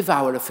rebuke the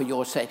devourer for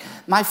your sake.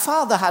 My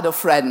father had a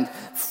friend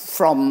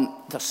from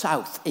the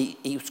south.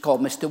 He was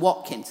called Mr.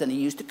 Watkins, and he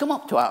used to come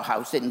up to our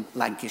house in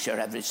Lancashire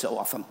every so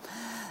often.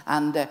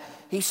 And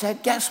he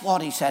said, guess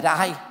what? He said,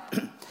 I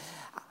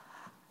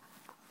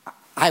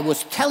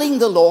was telling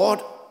the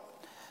Lord,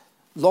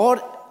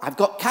 I've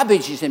got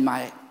cabbages in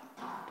my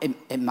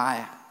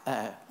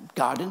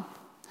garden.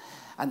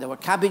 And there were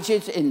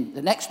cabbages in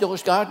the next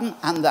door's garden,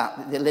 and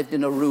that they lived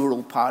in a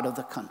rural part of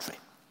the country.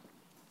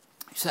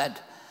 He said,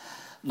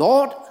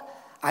 Lord,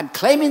 I'm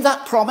claiming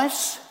that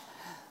promise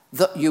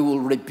that you will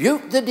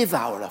rebuke the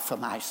devourer for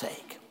my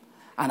sake.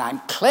 And I'm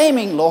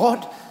claiming, Lord,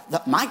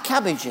 that my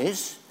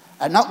cabbages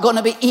are not going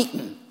to be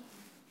eaten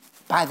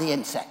by the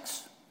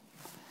insects.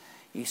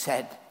 He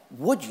said,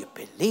 would you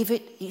believe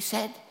it? He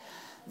said,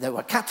 there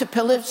were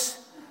caterpillars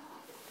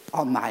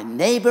on my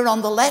neighbor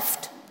on the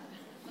left,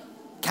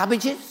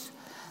 cabbages.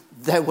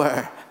 There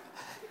were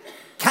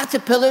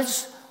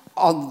caterpillars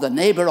on the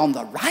neighbor on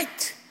the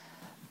right.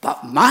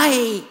 But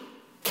my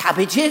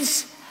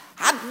cabbages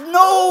had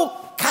no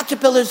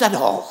caterpillars at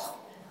all.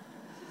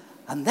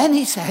 And then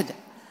he said,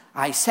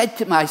 I said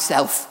to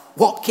myself,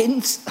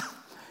 Watkins,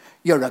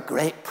 you're a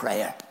great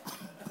prayer.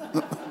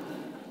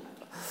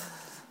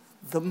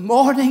 The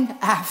morning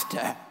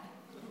after,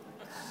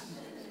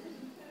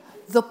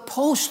 the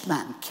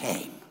postman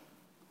came.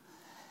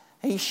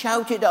 He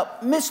shouted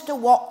up, Mr.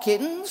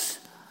 Watkins,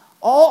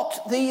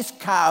 ought these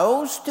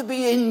cows to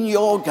be in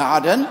your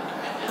garden?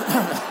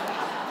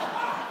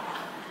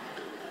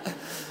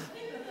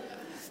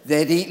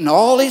 They'd eaten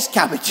all his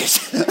cabbages.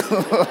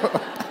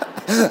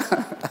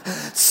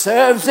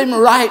 Serves him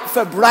right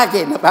for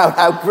bragging about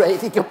how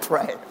great he could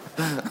pray.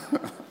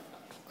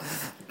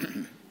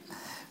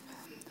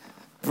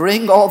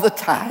 Bring all the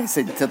tithes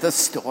into the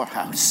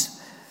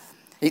storehouse.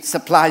 It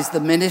supplies the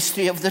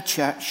ministry of the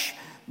church.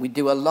 We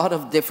do a lot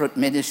of different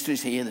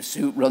ministries here. The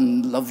Suit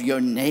Run, Love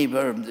Your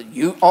Neighbor,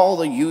 all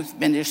the youth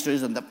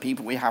ministries and the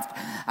people we have,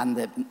 and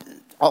the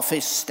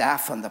office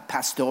staff and the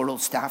pastoral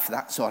staff,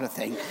 that sort of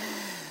thing.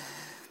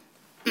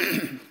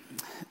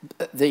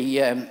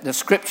 The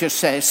scripture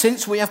says,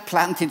 since we have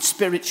planted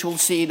spiritual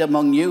seed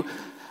among you,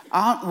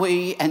 aren't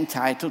we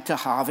entitled to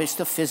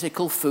harvest of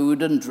physical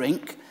food and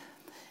drink?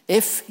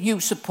 If you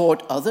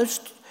support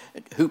others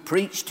who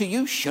preach to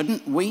you,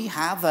 shouldn't we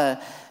have an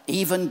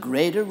even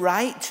greater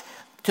right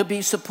to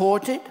be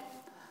supported?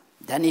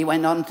 Then he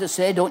went on to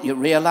say, don't you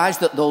realize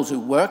that those who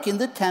work in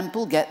the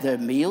temple get their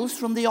meals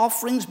from the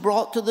offerings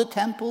brought to the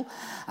temple,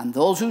 and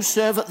those who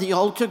serve at the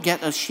altar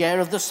get a share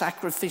of the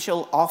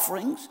sacrificial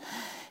offerings?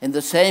 In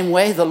the same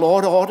way, the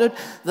Lord ordered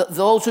that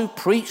those who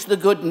preach the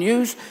good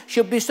news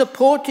should be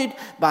supported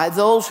by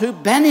those who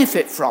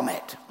benefit from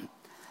it.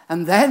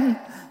 And then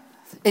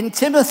in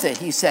Timothy,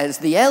 he says,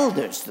 the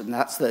elders, and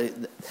that's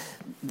the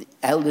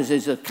elders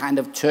is a kind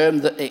of term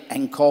that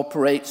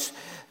incorporates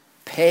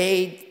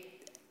paid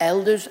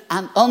elders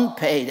and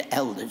unpaid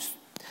elders,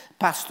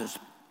 pastors.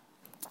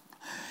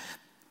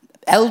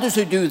 Elders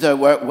who do their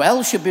work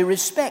well should be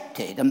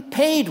respected and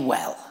paid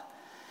well,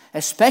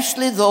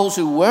 especially those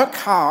who work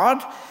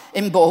hard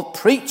in both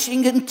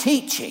preaching and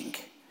teaching.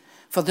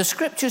 For the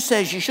scripture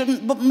says you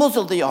shouldn't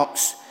muzzle the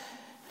ox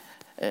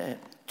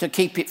to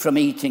keep it from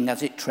eating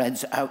as it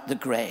treads out the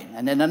grain.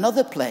 And in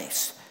another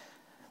place,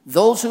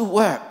 those who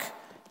work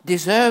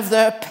deserve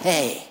their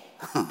pay.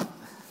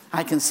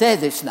 I can say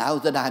this now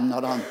that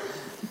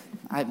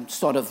I'm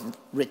sort of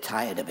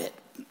retired a bit.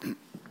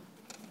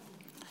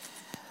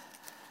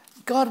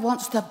 God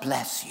wants to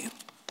bless you.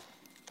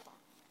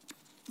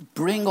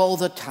 Bring all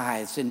the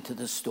tithes into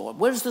the store.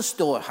 Where's the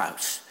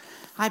storehouse?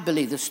 I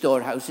believe the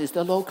storehouse is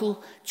the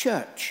local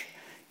church.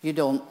 You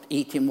don't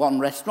eat in one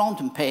restaurant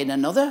and pay in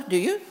another, do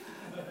you?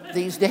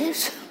 These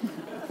days?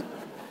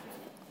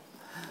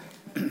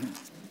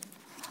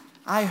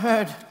 I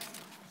heard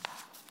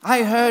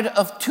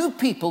of 2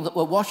 people that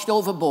were washed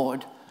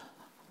overboard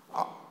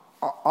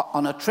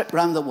on a trip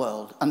around the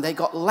world, and they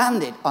got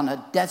landed on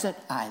a desert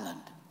island.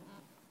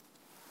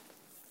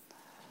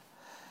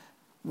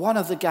 One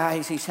of the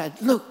guys, he said,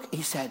 look,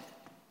 he said,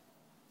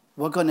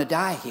 we're going to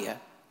die here.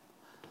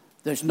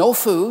 There's no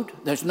food,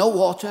 there's no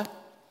water,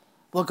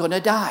 we're going to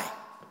die.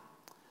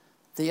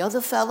 The other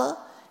fella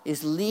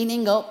is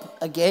leaning up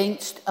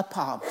against a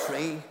palm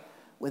tree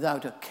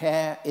without a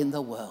care in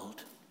the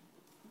world.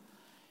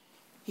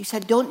 He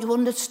said, don't you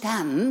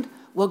understand?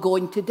 We're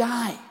going to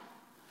die.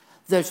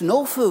 There's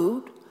no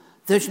food,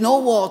 there's no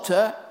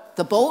water,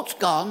 the boat's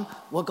gone,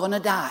 we're going to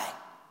die.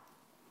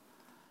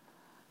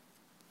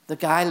 The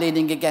guy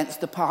leaning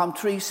against the palm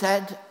tree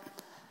said,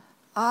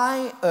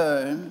 I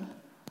earn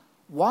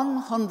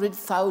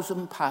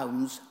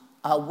 £100,000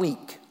 a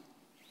week.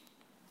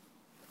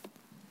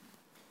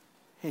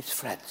 His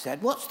friend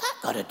said, what's that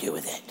got to do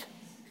with it?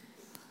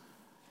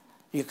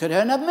 You could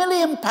earn £1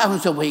 million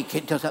a week,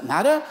 it doesn't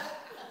matter.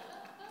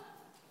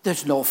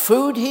 There's no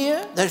food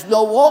here, there's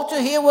no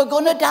water here, we're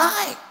going to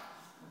die.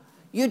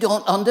 You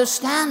don't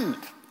understand.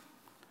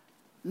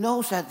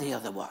 No, said the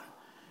other one,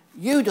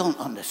 you don't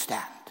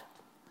understand.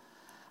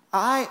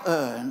 I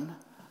earn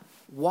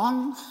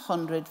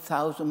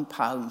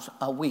 £100,000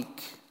 a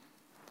week.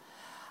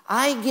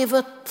 I give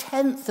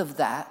 1/10 of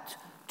that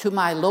to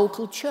my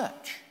local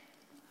church.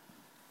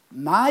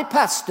 My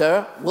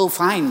pastor will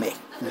find me.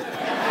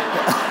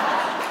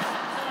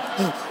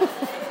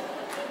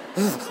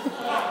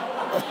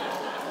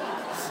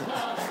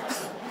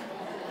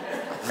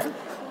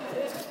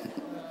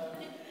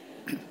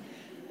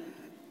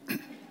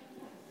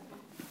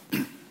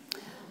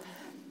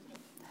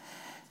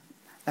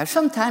 Now,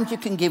 sometimes you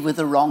can give with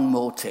the wrong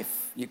motive.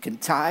 You can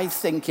tithe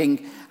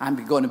thinking,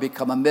 I'm going to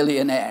become a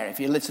millionaire. If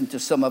you listen to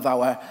some of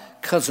our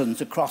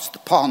cousins across the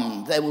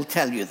pond, they will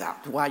tell you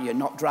that. Why you're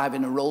not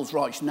driving a Rolls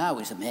Royce now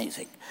is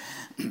amazing.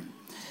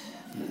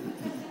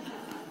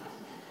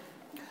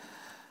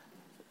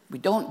 We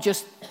don't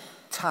just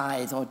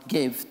tithe or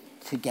give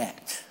to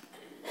get.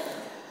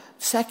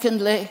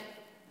 Secondly,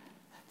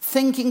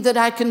 thinking that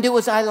I can do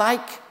as I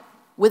like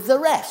with the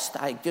rest.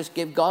 I just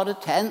give God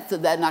 1/10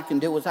 and then I can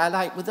do as I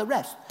like with the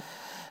rest.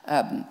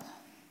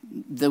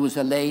 There was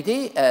a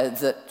lady,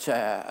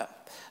 a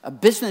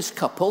business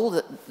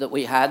couple that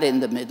we had in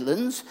the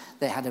Midlands.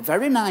 They had a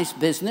very nice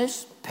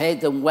business,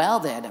 paid them well,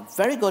 they had a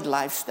very good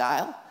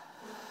lifestyle,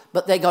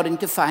 but they got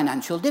into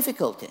financial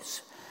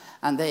difficulties.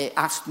 And they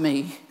asked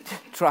me to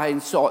try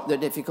and sort the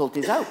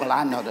difficulties out. Well,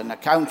 I'm not an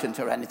accountant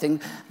or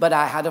anything, but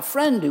I had a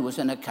friend who was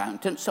an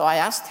accountant, so I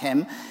asked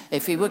him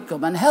if he would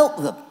come and help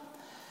them.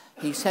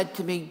 He said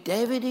to me,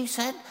 David, he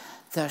said,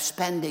 they're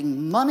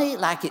spending money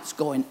like it's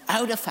going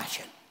out of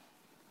fashion.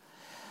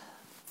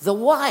 The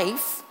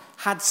wife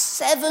had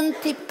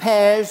 70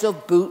 pairs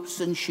of boots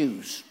and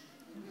shoes.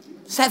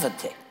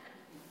 70.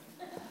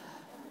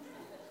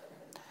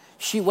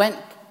 She went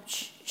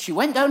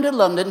down to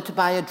London to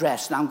buy a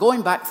dress. Now, I'm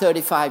going back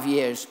 35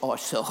 years or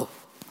so.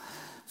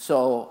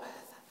 So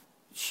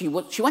she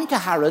went to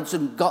Harrods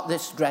and got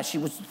this dress. She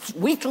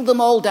wheatled them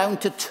all down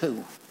to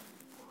 2.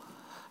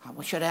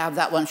 Should I have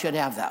that one? Should I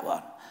have that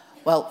one?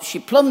 Well, she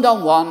plumbed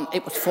on one.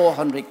 It was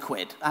 400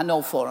 quid. I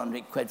know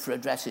 400 quid for a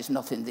dress is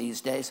nothing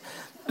these days.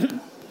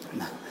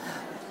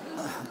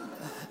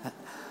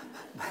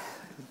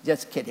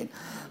 Just kidding.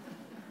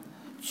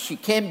 She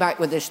came back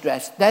with this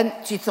dress. Then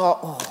she thought,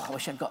 oh, I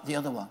wish I'd got the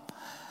other one.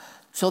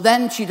 So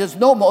then she does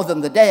no more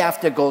than the day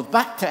after, goes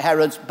back to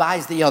Harrods,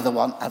 buys the other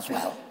one as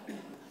well.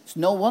 It's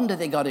no wonder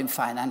they got in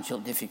financial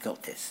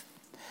difficulties.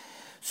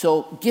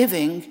 So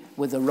giving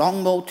with the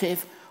wrong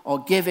motive, or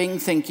giving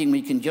thinking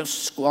we can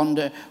just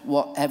squander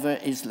whatever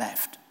is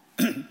left.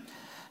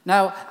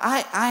 Now,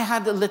 I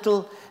had a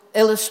little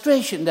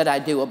illustration that I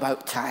do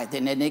about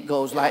tithing, and it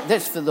goes like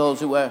this, for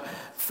those who are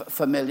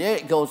familiar.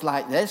 It goes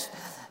like this.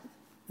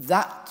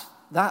 That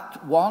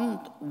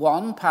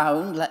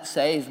 £1, let's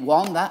say, is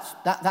one,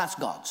 that's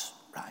God's,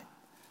 right?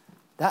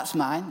 That's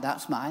mine,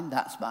 that's mine,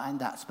 that's mine,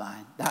 that's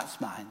mine,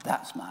 that's mine,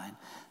 that's mine,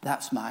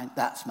 that's mine,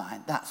 that's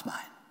mine, that's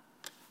mine.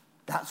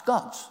 That's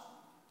God's.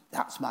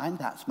 That's mine,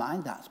 that's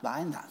mine, that's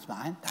mine, that's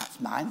mine, that's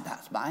mine,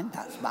 that's mine,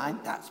 that's mine,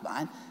 that's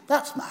mine,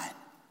 that's mine.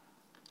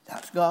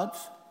 That's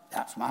God's.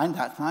 That's mine,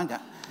 that's mine.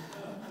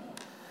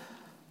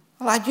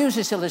 Well, I'd used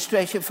this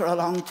illustration for a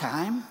long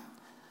time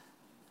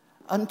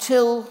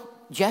until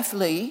Jeff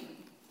Lee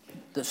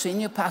the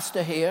senior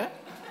pastor here,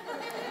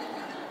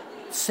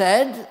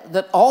 said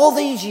that all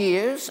these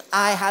years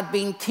I had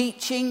been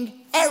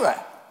teaching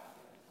error.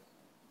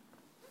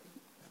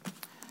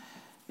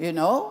 You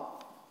know,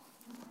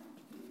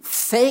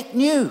 fake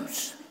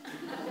news,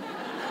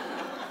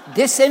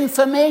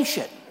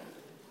 disinformation,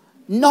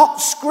 not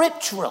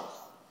scriptural,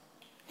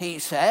 he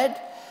said,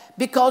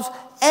 because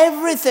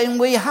everything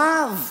we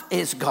have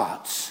is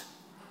God's.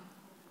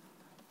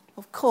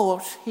 Of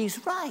course,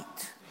 he's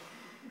right.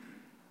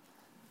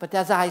 But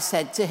as I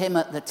said to him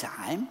at the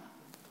time,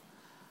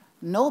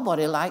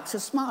 nobody likes a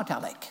smart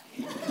aleck.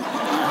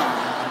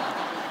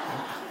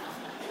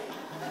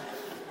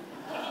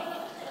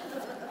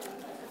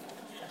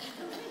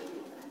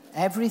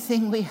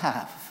 Everything we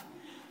have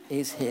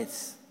is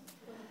his.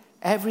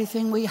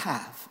 Everything we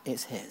have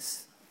is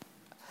his.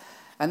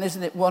 And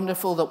isn't it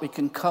wonderful that we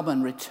can come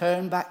and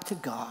return back to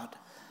God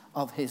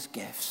of his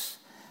gifts?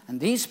 And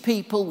these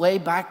people way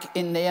back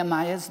in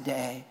Nehemiah's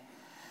day,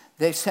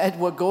 they said,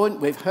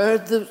 we've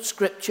heard the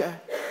scripture.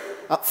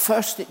 At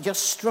first it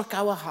just struck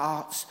our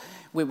hearts.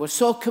 We were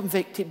so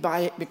convicted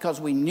by it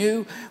because we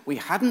knew we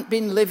hadn't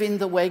been living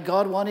the way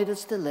God wanted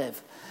us to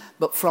live.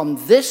 But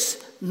from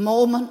this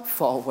moment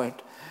forward,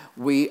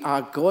 we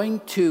are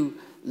going to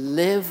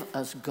live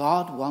as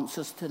God wants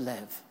us to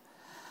live.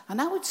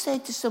 And I would say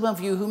to some of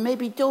you who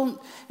maybe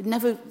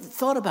never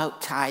thought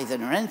about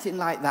tithing or anything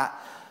like that,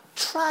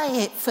 try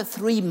it for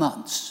 3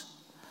 months.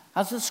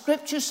 As the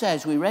scripture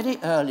says, we read it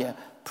earlier,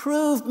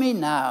 prove me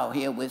now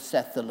herewith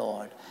saith the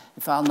Lord,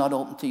 if I'll not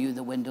open to you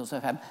the windows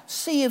of heaven.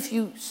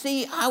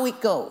 See how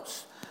it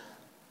goes.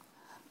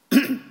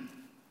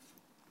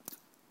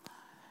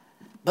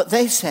 But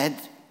they said,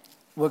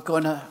 we're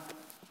going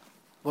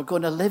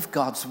to live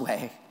God's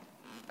way.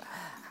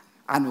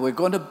 And we're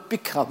going to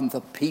become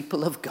the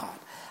people of God.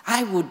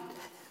 I would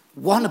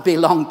want to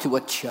belong to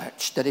a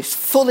church that is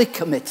fully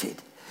committed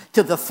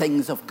to the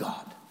things of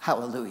God.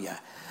 Hallelujah.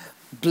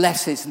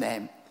 Bless his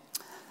name.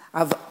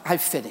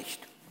 I've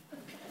finished.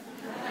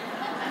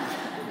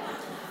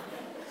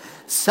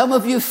 Some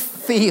of you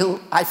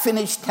feel I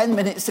finished 10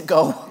 minutes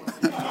ago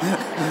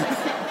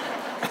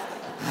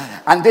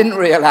and didn't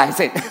realize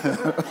it.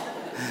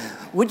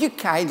 Would you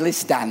kindly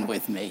stand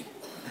with me?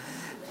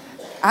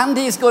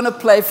 Andy's going to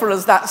play for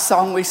us that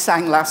song we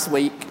sang last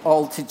week,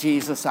 All to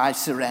Jesus I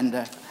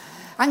Surrender.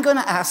 I'm going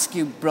to ask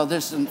you,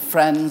 brothers and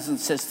friends and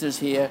sisters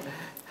here,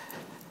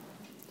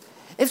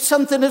 if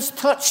something has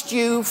touched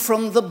you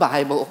from the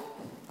Bible,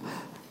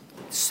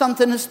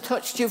 something has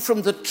touched you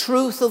from the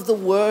truth of the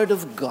Word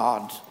of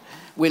God,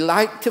 we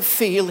like to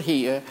feel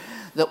here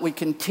that we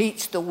can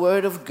teach the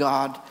Word of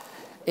God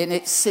in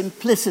its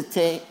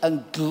simplicity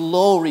and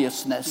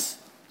gloriousness.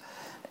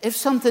 If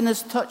something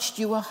has touched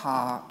your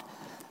heart,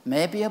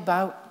 maybe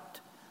about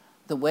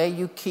the way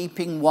you're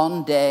keeping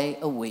one day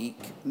a week,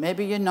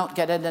 maybe you're not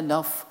getting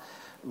enough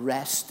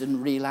rest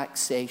and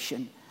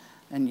relaxation,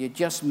 and you're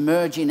just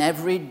merging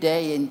every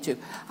day into,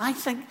 I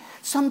think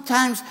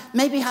sometimes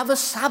maybe have a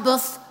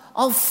Sabbath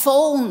of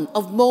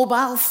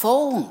mobile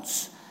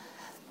phones.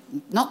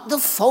 Knock the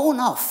phone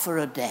off for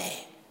a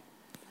day.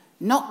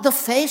 Knock the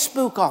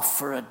Facebook off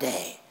for a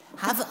day.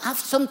 Have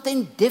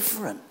something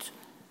different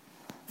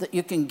that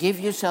you can give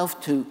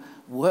yourself to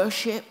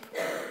worship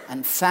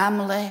and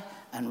family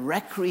and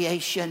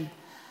recreation.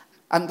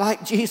 And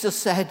like Jesus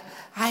said,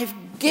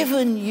 I've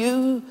given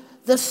you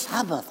the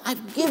Sabbath.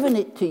 I've given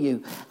it to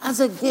you as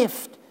a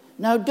gift.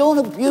 Now don't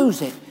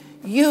abuse it.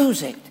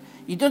 Use it.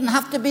 You don't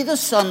have to be the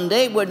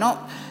Sunday. We're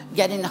not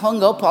getting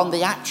hung up on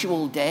the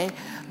actual day.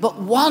 But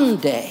one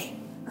day,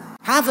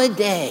 have a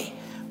day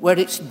where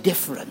it's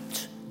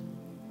different.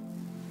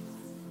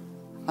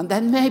 And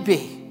then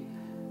maybe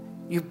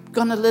you've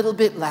gone a little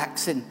bit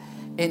lax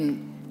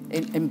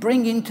in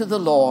bringing to the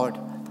Lord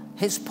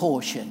his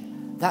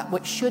portion, that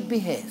which should be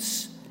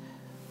his.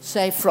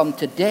 Say, from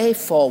today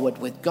forward,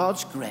 with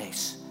God's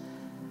grace,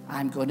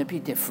 I'm going to be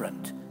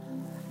different.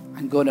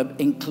 I'm going to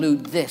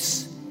include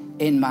this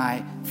in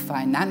my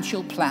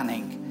financial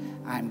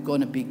planning. I'm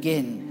going to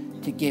begin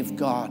to give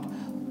God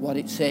what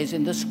it says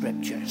in the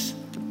scriptures.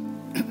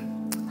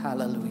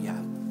 Hallelujah.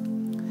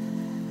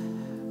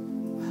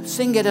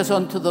 Sing it as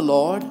unto the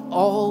Lord,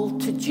 all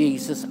to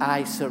Jesus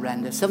I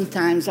surrender.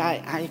 Sometimes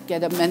I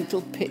get a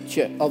mental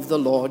picture of the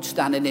Lord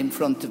standing in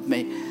front of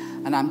me,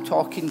 and I'm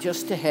talking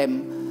just to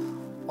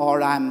him,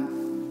 or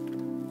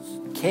I'm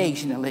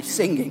occasionally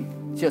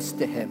singing just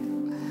to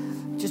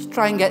him. Just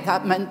try and get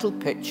that mental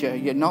picture.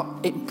 You're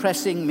not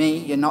impressing me.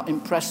 You're not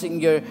impressing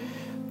your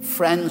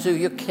friends who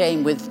you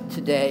came with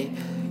today.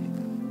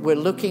 We're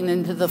looking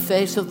into the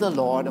face of the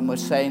Lord and we're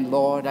saying,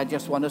 Lord, I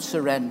just want to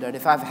surrender.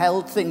 If I've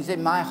held things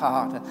in my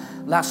heart,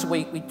 last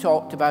week we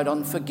talked about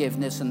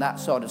unforgiveness and that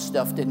sort of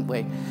stuff, didn't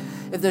we?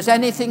 If there's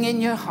anything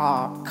in your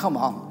heart, come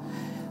on,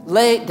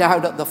 lay it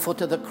down at the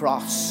foot of the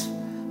cross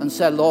and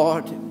say,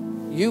 Lord,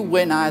 you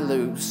win, I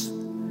lose.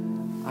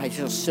 I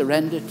just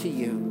surrender to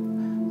you.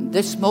 From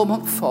this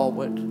moment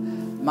forward,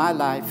 my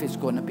life is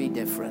going to be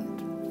different.